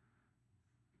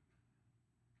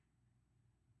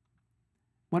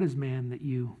 What is man that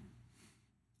you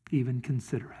even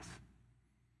consider us?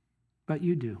 But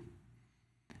you do.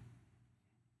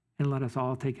 And let us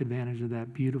all take advantage of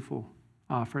that beautiful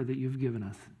offer that you've given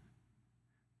us,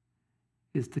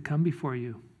 is to come before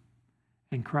you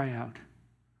and cry out,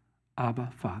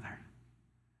 Abba, Father.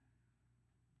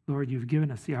 Lord, you've given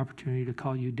us the opportunity to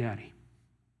call you Daddy.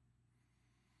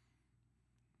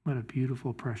 What a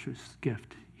beautiful, precious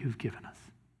gift you've given us.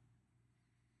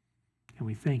 And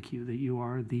we thank you that you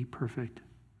are the perfect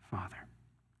Father.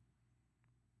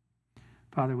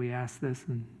 Father, we ask this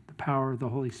in the power of the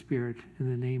Holy Spirit in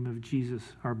the name of Jesus,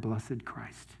 our blessed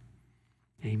Christ.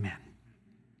 Amen.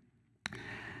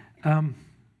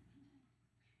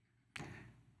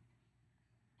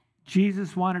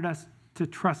 Jesus wanted us to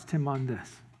trust him on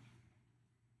this.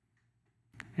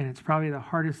 And it's probably the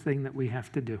hardest thing that we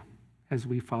have to do as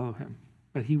we follow him.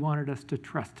 But he wanted us to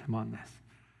trust him on this.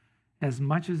 As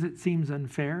much as it seems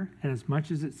unfair and as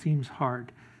much as it seems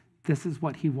hard, this is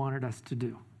what he wanted us to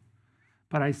do.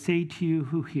 But I say to you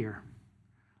who hear,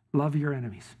 love your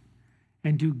enemies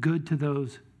and do good to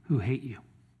those who hate you.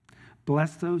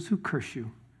 Bless those who curse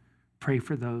you. Pray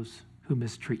for those who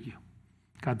mistreat you.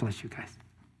 God bless you guys.